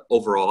 but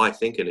overall, I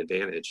think an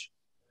advantage.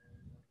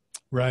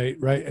 Right.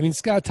 I mean,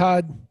 Scott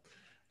Todd,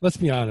 let's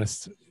be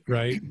honest,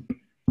 right?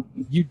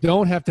 You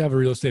don't have to have a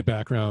real estate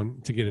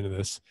background to get into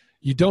this.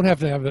 You don't have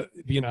to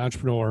be an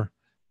entrepreneur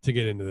to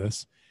get into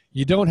this.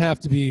 You don't have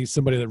to be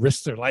somebody that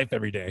risks their life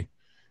every day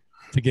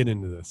to get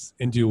into this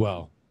and do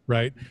well,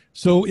 right?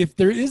 So if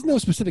there is no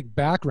specific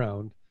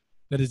background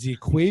that is the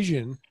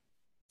equation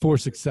for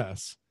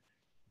success,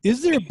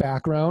 is there a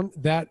background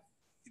that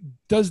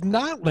does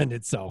not lend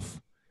itself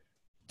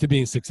to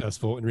being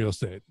successful in real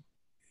estate?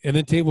 And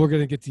then Tate, we're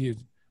going to get to you.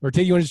 Or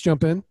Tate, you want to just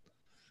jump in?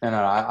 No,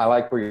 I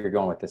like where you're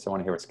going with this. I want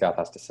to hear what Scott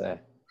has to say.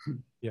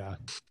 Yeah.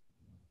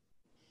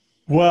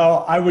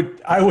 Well, I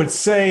would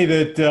say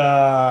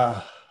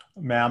that,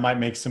 man, I might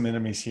make some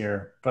enemies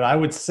here, but I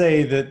would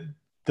say that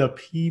the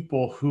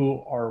people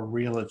who are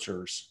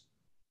realtors,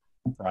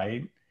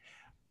 right?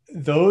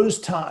 Those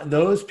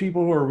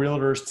people who are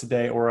realtors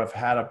today or have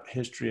had a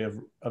history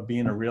of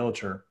being a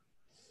realtor,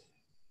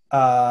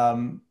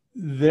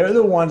 they're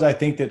the ones I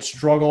think that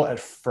struggle at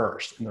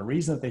first. And the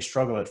reason that they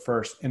struggle at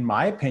first, in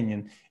my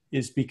opinion,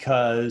 is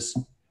because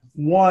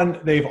one,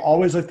 they've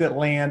always looked at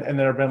land and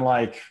they've been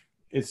like,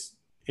 it's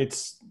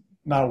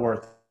not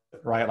worth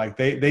it, right? Like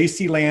they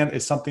see land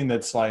as something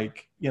that's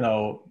like,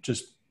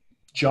 just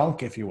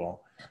junk, if you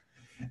will.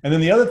 And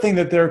then the other thing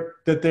that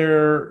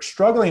they're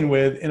struggling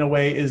with in a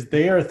way is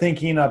they are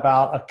thinking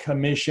about a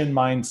commission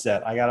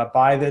mindset. I got to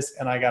buy this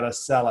and I got to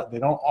sell it. They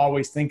don't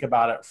always think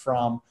about it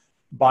from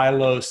buy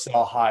low,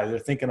 sell high. They're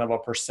thinking of a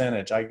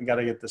percentage. I got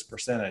to get this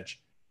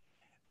percentage.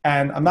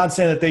 And I'm not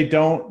saying that they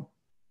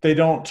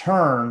don't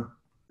turn,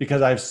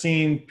 because I've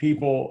seen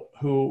people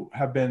who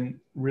have been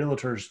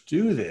realtors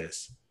do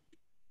this.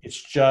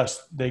 It's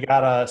just they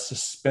got to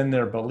suspend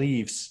their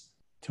beliefs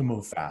to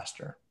move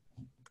faster.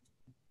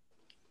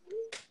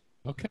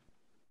 Okay.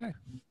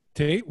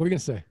 Tate, what are you going to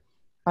say?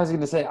 I was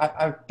going to say,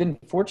 I've been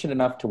fortunate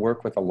enough to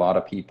work with a lot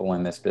of people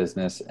in this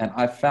business, and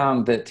I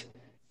found that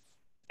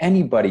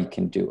anybody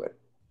can do it.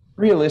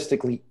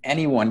 Realistically,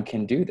 anyone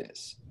can do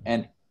this.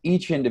 And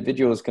each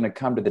individual is going to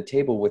come to the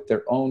table with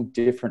their own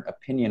different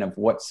opinion of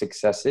what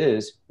success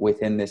is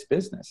within this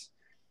business,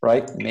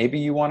 right? Maybe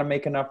you want to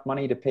make enough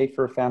money to pay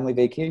for a family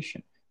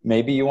vacation.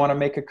 Maybe you want to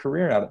make a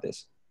career out of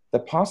this. The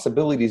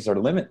possibilities are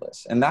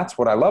limitless. And that's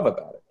what I love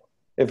about it.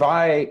 If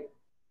I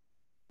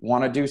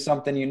want to do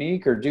something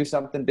unique or do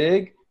something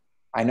big,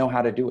 I know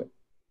how to do it.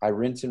 I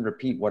rinse and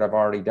repeat what I've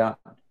already done,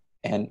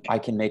 and I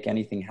can make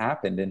anything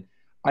happen. And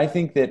I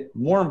think that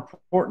more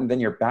important than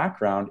your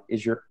background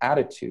is your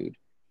attitude,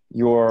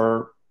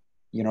 the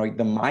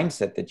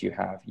mindset that you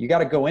have. You got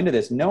to go into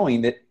this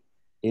knowing that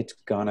it's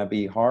going to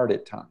be hard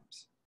at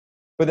times.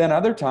 But then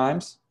other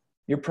times,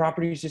 your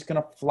property is just going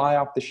to fly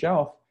off the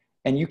shelf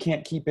and you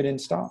can't keep it in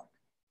stock.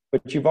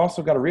 But you've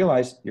also got to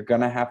realize you're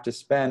going to have to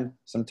spend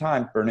some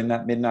time burning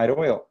that midnight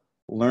oil,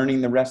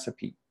 learning the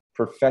recipe,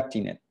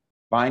 perfecting it,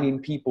 finding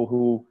people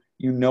who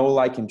you know,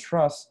 like, and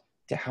trust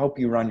to help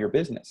you run your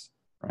business,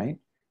 right?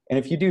 And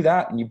if you do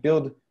that and you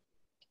build,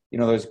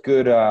 those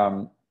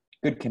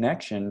good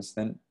connections,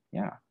 then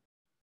yeah,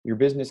 your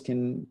business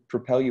can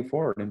propel you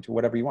forward into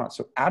whatever you want.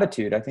 So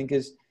attitude, I think,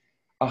 is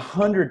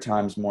 100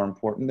 times more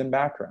important than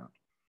background.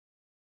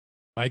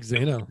 Mike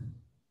Zano.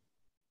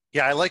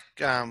 Yeah, I like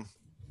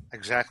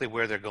exactly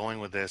where they're going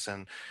with this,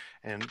 and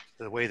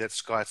the way that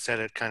Scott said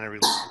it kind of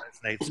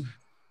resonates.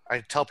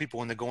 I tell people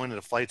when they're going to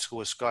the flight school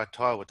with Scott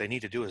Todd, what they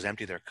need to do is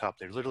empty their cup.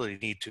 They literally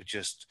need to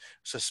just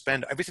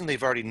suspend everything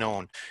they've already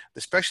known,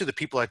 especially the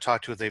people I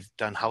talk to, they've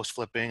done house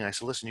flipping. I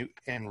said, listen, you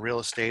in real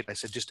estate, I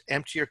said, just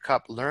empty your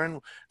cup,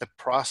 learn the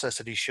process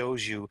that he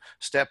shows you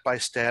step by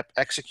step,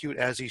 execute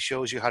as he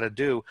shows you how to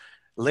do.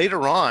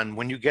 Later on,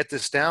 when you get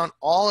this down,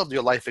 all of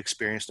your life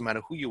experience, no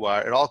matter who you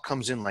are, it all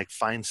comes in like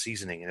fine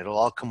seasoning, and it'll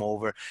all come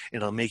over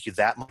and it'll make you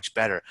that much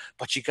better.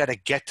 But you got to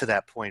get to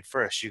that point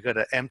first. You got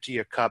to empty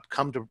your cup,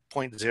 come to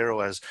point zero,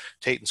 as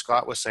Tate and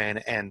Scott was saying,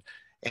 and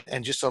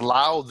just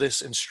allow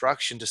this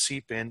instruction to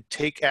seep in,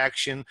 take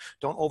action.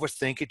 Don't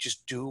overthink it.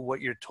 Just do what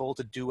you're told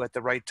to do at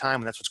the right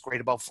time. And that's what's great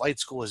about flight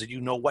school, is that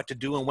you know what to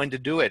do and when to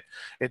do it.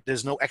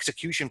 There's no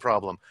execution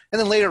problem. And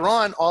then later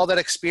on, all that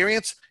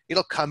experience,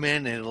 it'll come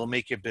in and it'll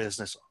make your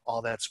business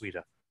all that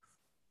sweeter.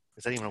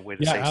 Is that even a way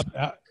to say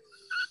something?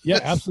 Yeah,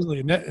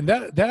 absolutely. And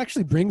that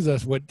actually brings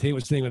us what Tate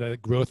was saying with a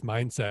growth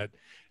mindset,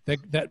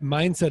 that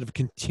mindset of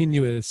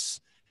continuous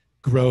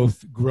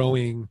growth,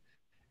 growing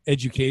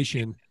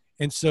education.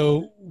 And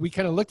so we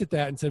kind of looked at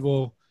that and said,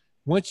 well,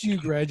 once you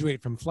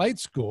graduate from flight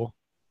school,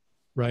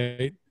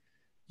 right,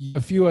 you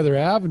have a few other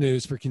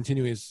avenues for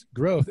continuous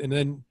growth. And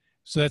then,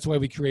 so that's why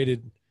we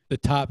created the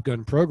Top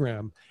Gun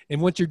program. And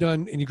once you're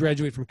done and you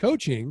graduate from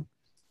coaching,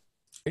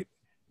 right,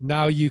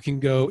 now you can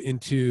go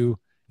into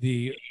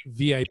the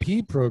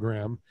VIP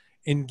program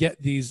and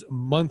get these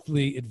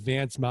monthly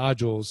advanced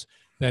modules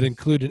that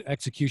include an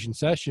execution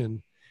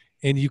session.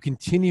 And you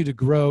continue to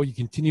grow, you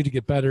continue to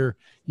get better,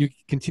 you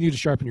continue to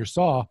sharpen your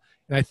saw.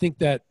 And I think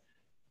that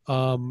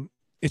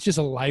it's just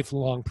a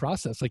lifelong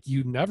process. Like,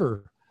 you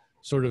never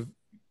sort of,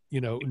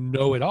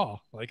 know it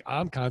all. Like,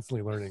 I'm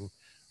constantly learning.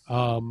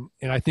 And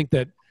I think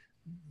that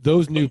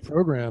those new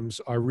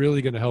programs are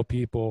really going to help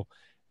people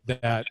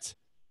that,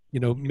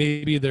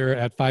 maybe they're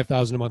at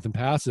 5,000 a month in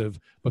passive,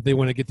 but they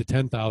want to get to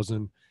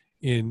 10,000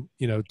 in,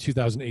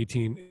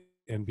 2018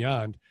 and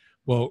beyond.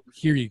 Well,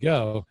 here you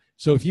go.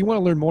 So if you want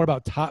to learn more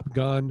about Top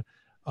Gun,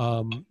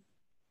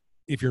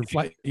 if you're in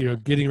flight,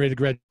 getting ready to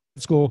graduate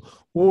school,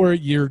 or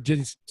you're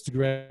just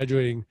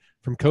graduating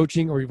from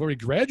coaching, or you've already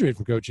graduated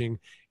from coaching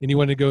and you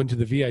want to go into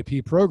the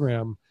VIP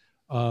program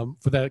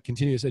for that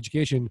continuous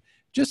education,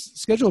 just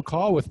schedule a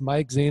call with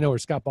Mike Zano or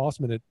Scott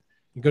Bossman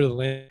and go to the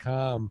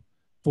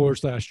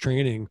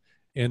land.com/training,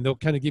 and they'll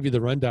kind of give you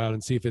the rundown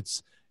and see if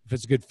it's a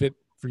good fit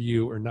for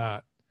you or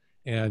not,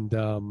 and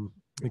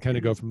kind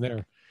of go from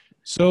there.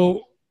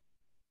 So,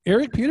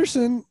 Eric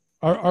Peterson,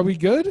 are we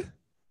good?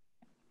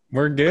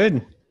 We're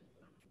good.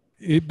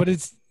 But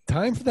it's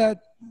time for that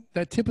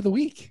tip of the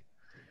week.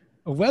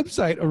 A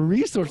website, a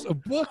resource, a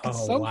book,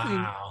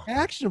 something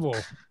actionable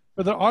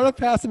for the Art of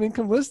Passive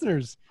Income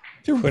listeners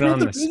to put improve on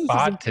their the businesses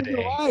spot and improve today.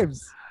 their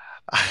lives.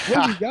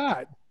 What do you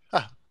got?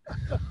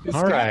 Is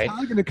All Scott right.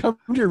 Todd going to come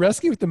to your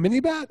rescue with the mini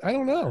bat? I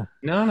don't know.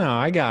 No,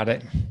 I got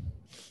it.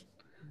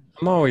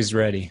 I'm always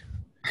ready.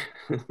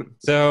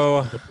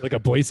 So, Like a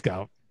Boy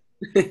Scout.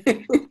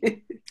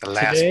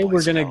 today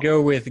we're going to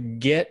go with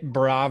Get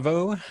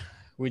Bravo,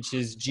 which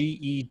is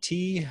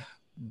GET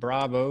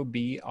Bravo,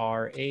 BRAVO.com.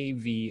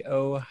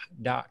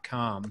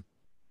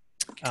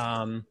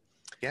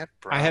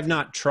 I have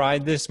not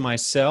tried this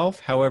myself.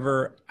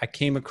 However, I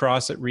came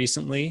across it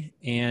recently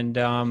and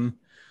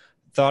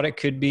thought it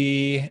could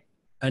be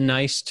a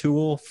nice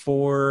tool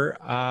for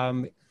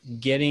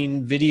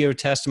getting video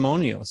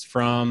testimonials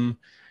from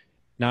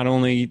not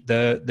only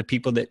the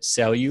people that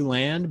sell you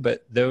land,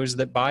 but those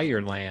that buy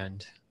your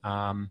land.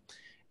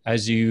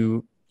 As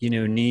you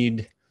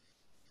need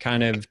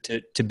kind of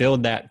to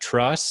build that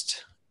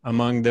trust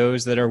among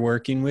those that are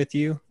working with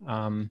you.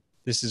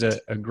 This is a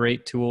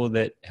great tool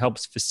that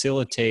helps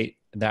facilitate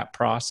that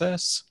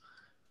process.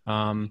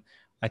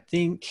 I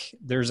think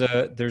there's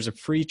a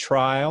free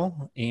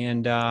trial,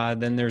 and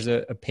then there's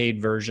a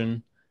paid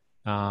version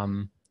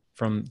from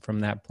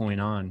that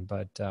point on.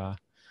 But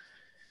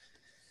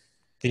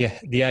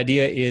the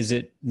idea is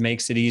it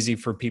makes it easy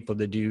for people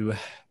to do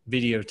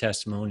video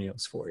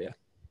testimonials for you.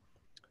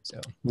 So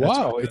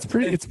wow, it's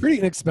pretty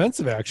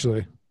inexpensive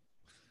actually.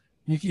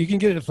 You can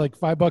get it for like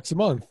 $5 a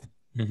month.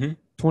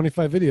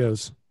 25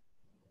 videos.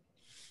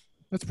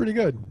 That's pretty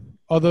good.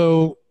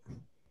 Although,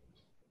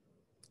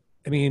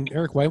 I mean,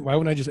 Eric, why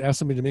wouldn't I just ask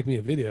somebody to make me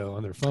a video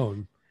on their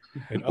phone?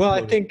 Well,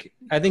 I think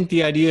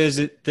the idea is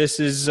that this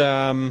is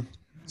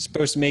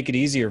supposed to make it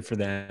easier for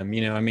them.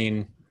 I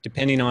mean,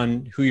 depending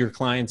on who your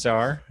clients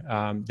are,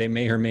 they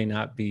may or may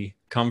not be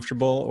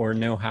comfortable or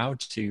know how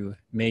to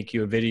make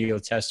you a video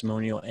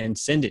testimonial and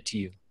send it to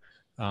you.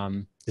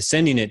 The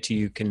sending it to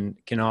you can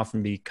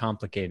often be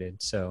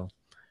complicated. So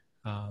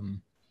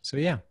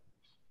yeah,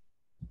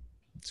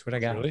 that's what I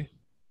got.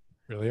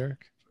 Really,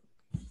 Eric?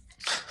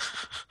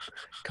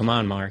 Come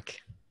on, Mark.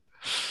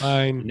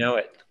 Fine. You know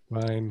it.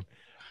 Fine.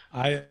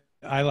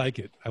 I like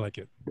it. I like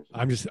it.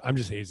 I'm just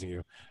hazing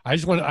you. I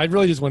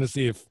really just want to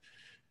see if,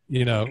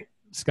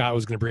 Scott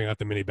was going to bring out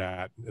the mini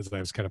bat as I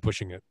was kind of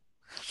pushing it.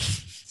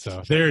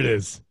 So there it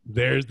is.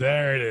 There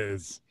it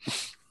is.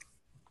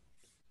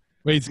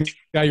 Wait,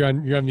 Scott, you're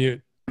on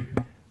mute.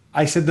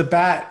 I said the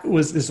bat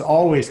is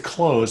always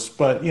closed,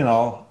 but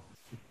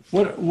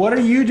what are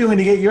you doing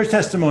to get your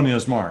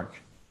testimonials, Mark?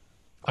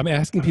 I'm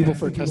asking people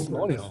for a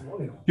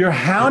testimonial. You're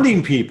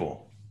hounding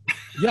people.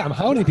 Yeah, I'm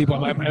hounding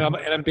people.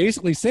 I'm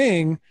basically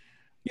saying,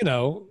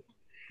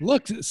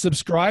 look,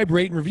 subscribe,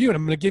 rate, and review, and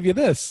I'm going to give you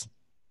this.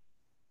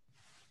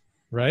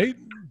 Right?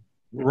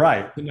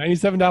 Right. The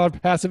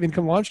 $97 passive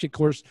income launch kit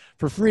course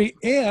for free,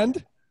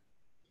 and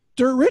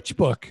Dirt Rich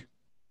book,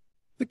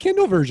 the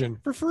Kindle version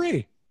for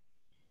free.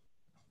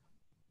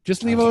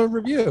 Just leave a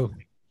review.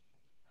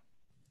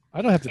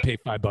 I don't have to pay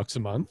 $5 a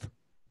month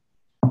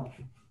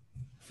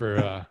for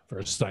a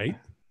site.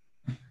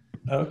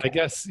 Okay. I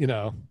guess, You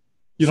don't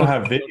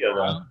have video,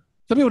 though.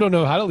 Some people don't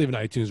know how to leave an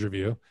iTunes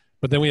review,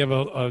 but then we have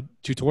a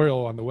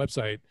tutorial on the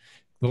website,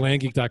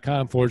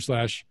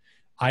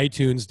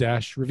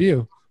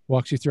 thelandgeek.com/iTunes-review.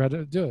 Walks you through how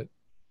to do it.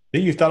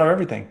 You thought of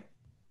everything.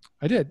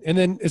 I did. And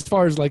then as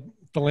far as like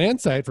the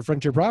land site for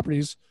Frontier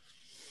Properties,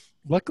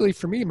 luckily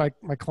for me, my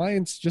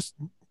clients just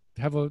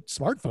have a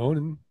smartphone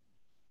and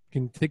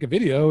can take a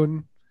video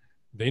and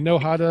they know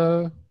how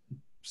to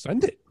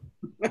send it.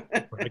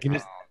 I can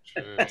just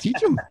teach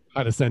them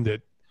how to send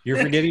it.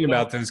 You're forgetting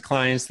about those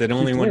clients that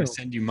only want to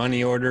send you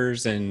money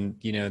orders and,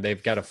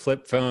 they've got a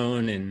flip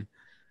phone and,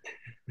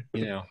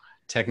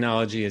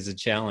 technology is a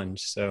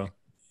challenge. So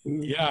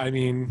yeah, I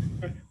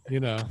mean,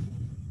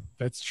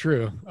 that's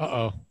true.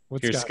 Uh-oh.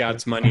 Here's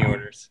Scott's money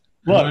orders.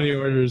 Look, money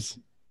orders.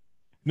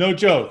 No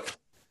joke.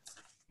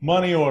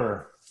 Money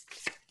order.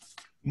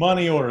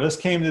 This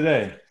came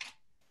today.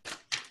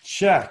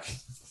 Check.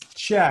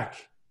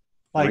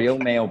 Like real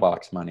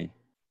mailbox money.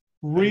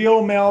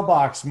 Real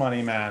mailbox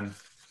money, man.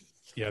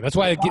 Yeah, that's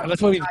why we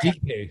have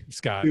Geek Pay,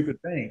 Scott.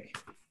 Stupid thing.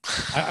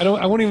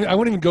 I won't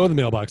even go to the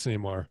mailbox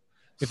anymore.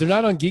 If they're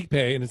not on Geek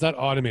Pay and it's not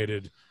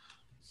automated,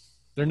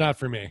 they're not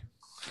for me.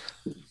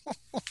 You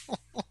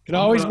can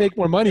always make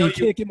more money. You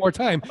can't get more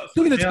time.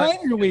 Look at the time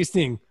you're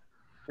wasting.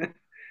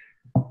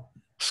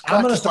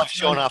 Scott just loves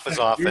showing off his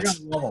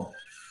office.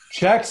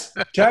 Checks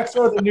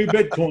are the new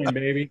Bitcoin,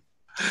 baby.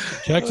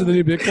 Checks are the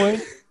new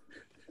Bitcoin?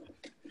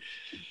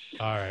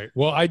 All right.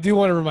 Well, I do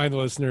want to remind the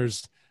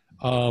listeners,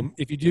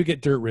 if you do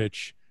get Dirt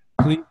Rich,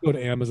 please go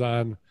to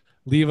Amazon,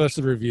 leave us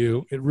a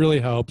review. It really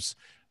helps.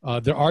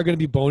 There are going to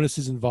be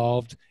bonuses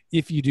involved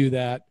if you do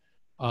that.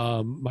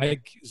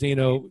 Mike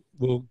Zano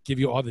will give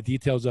you all the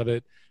details of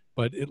it,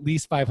 but at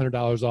least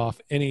 $500 off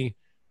any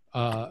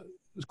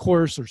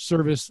course or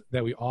service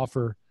that we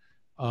offer.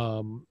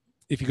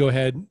 If you go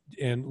ahead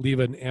and leave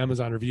an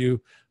Amazon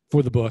review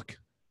for the book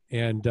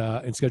and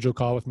schedule a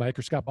call with Mike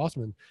or Scott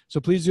Bossman. So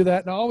please do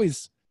that and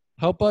always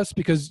help us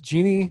because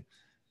Jeannie,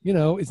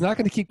 is not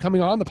going to keep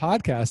coming on the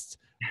podcast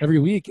every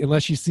week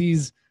unless she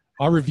sees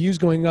our reviews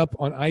going up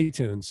on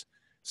iTunes.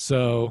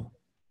 So,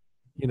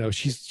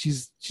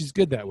 she's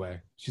good that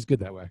way. She's good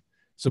that way.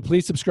 So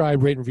please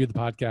subscribe, rate, and review the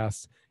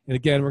podcast. And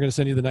again, we're going to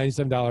send you the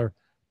 $97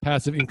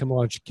 passive income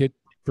launch kit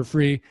for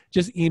free.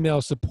 Just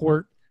email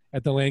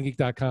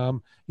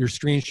support@thelandgeek.com, your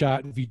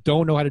screenshot. If you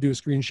don't know how to do a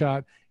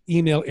screenshot,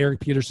 email Eric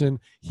Peterson.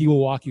 He will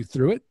walk you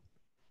through it.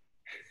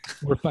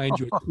 Or find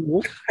you a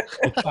tool.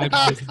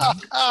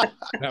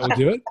 That will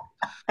do it.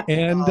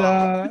 And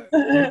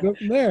we'll go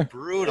from there.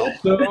 Brutal.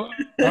 So,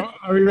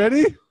 are we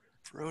ready?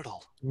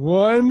 Brutal.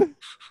 1,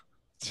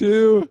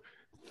 2,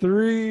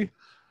 3.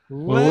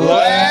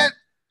 Let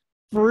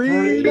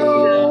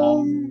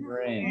freedom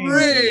ring.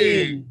 Were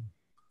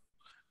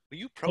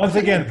you Once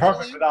again,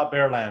 perfect without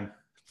Bearland.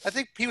 I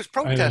think he was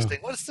protesting.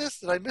 What is this?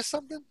 Did I miss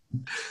something?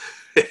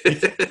 He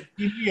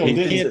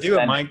can't do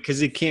it, Mike, because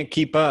he can't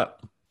keep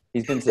up.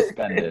 He's been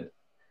suspended.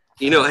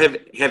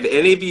 Have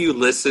any of you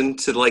listened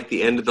to like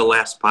the end of the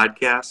last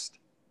podcast?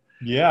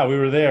 Yeah, we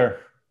were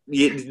there.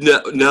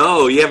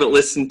 No, you haven't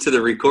listened to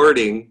the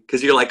recording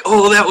because you're like,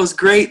 oh, that was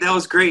great,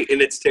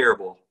 and it's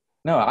terrible.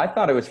 No, I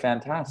thought it was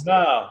fantastic.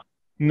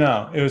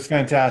 No, it was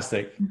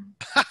fantastic.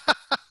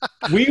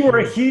 We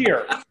were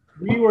here.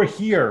 You were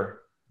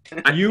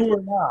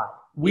not.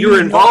 You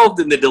were involved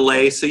in the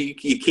delay, so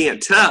you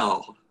can't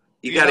tell.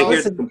 You got to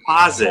hear the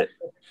composite.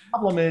 The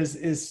problem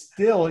is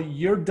still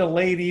you're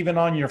delayed even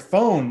on your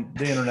phone.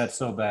 The internet's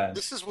so bad.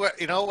 This is what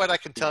what I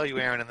can tell you,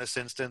 Aaron. In this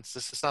instance,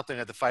 this is something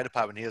at the fire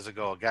department years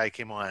ago. A guy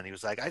came on. And he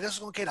was like, "I just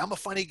don't get. I'm a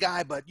funny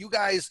guy, but you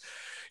guys,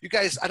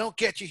 I don't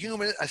get you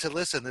human." I said,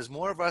 "Listen, there's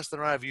more of us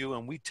than there are of you,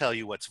 and we tell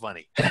you what's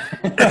funny."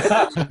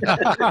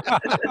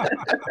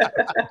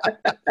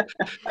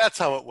 That's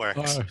how it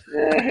works.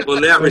 Well,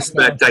 in that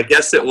respect, I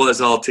guess it was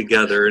all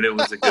together, and it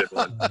was a good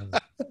one.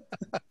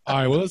 All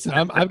right. Well, listen,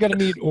 I've got to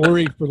meet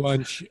Ori for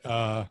lunch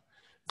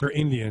for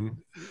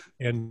Indian,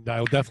 and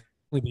I'll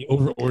definitely be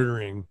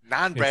over-ordering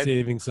and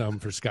saving some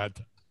for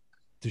Scott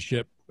to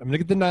ship. I'm going to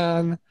get the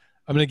naan.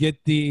 I'm going to get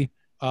the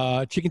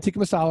chicken tikka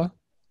masala,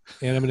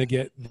 and I'm going to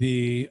get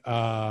the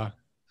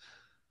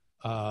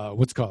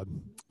what's it called?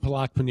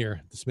 Palak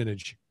paneer, the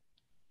spinach,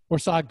 or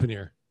sag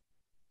paneer.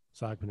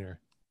 Sag paneer.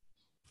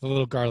 A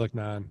little garlic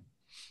naan.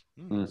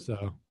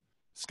 So,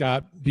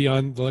 Scott, be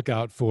on the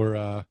lookout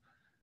for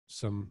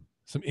some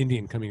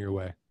Indian coming your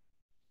way.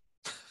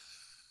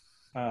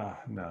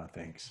 No,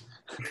 thanks.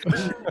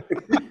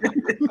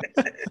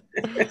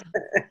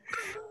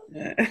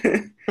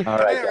 All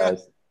right,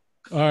 guys.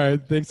 All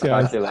right, thanks, Talk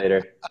guys. to you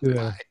later.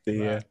 Yeah.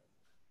 Yeah.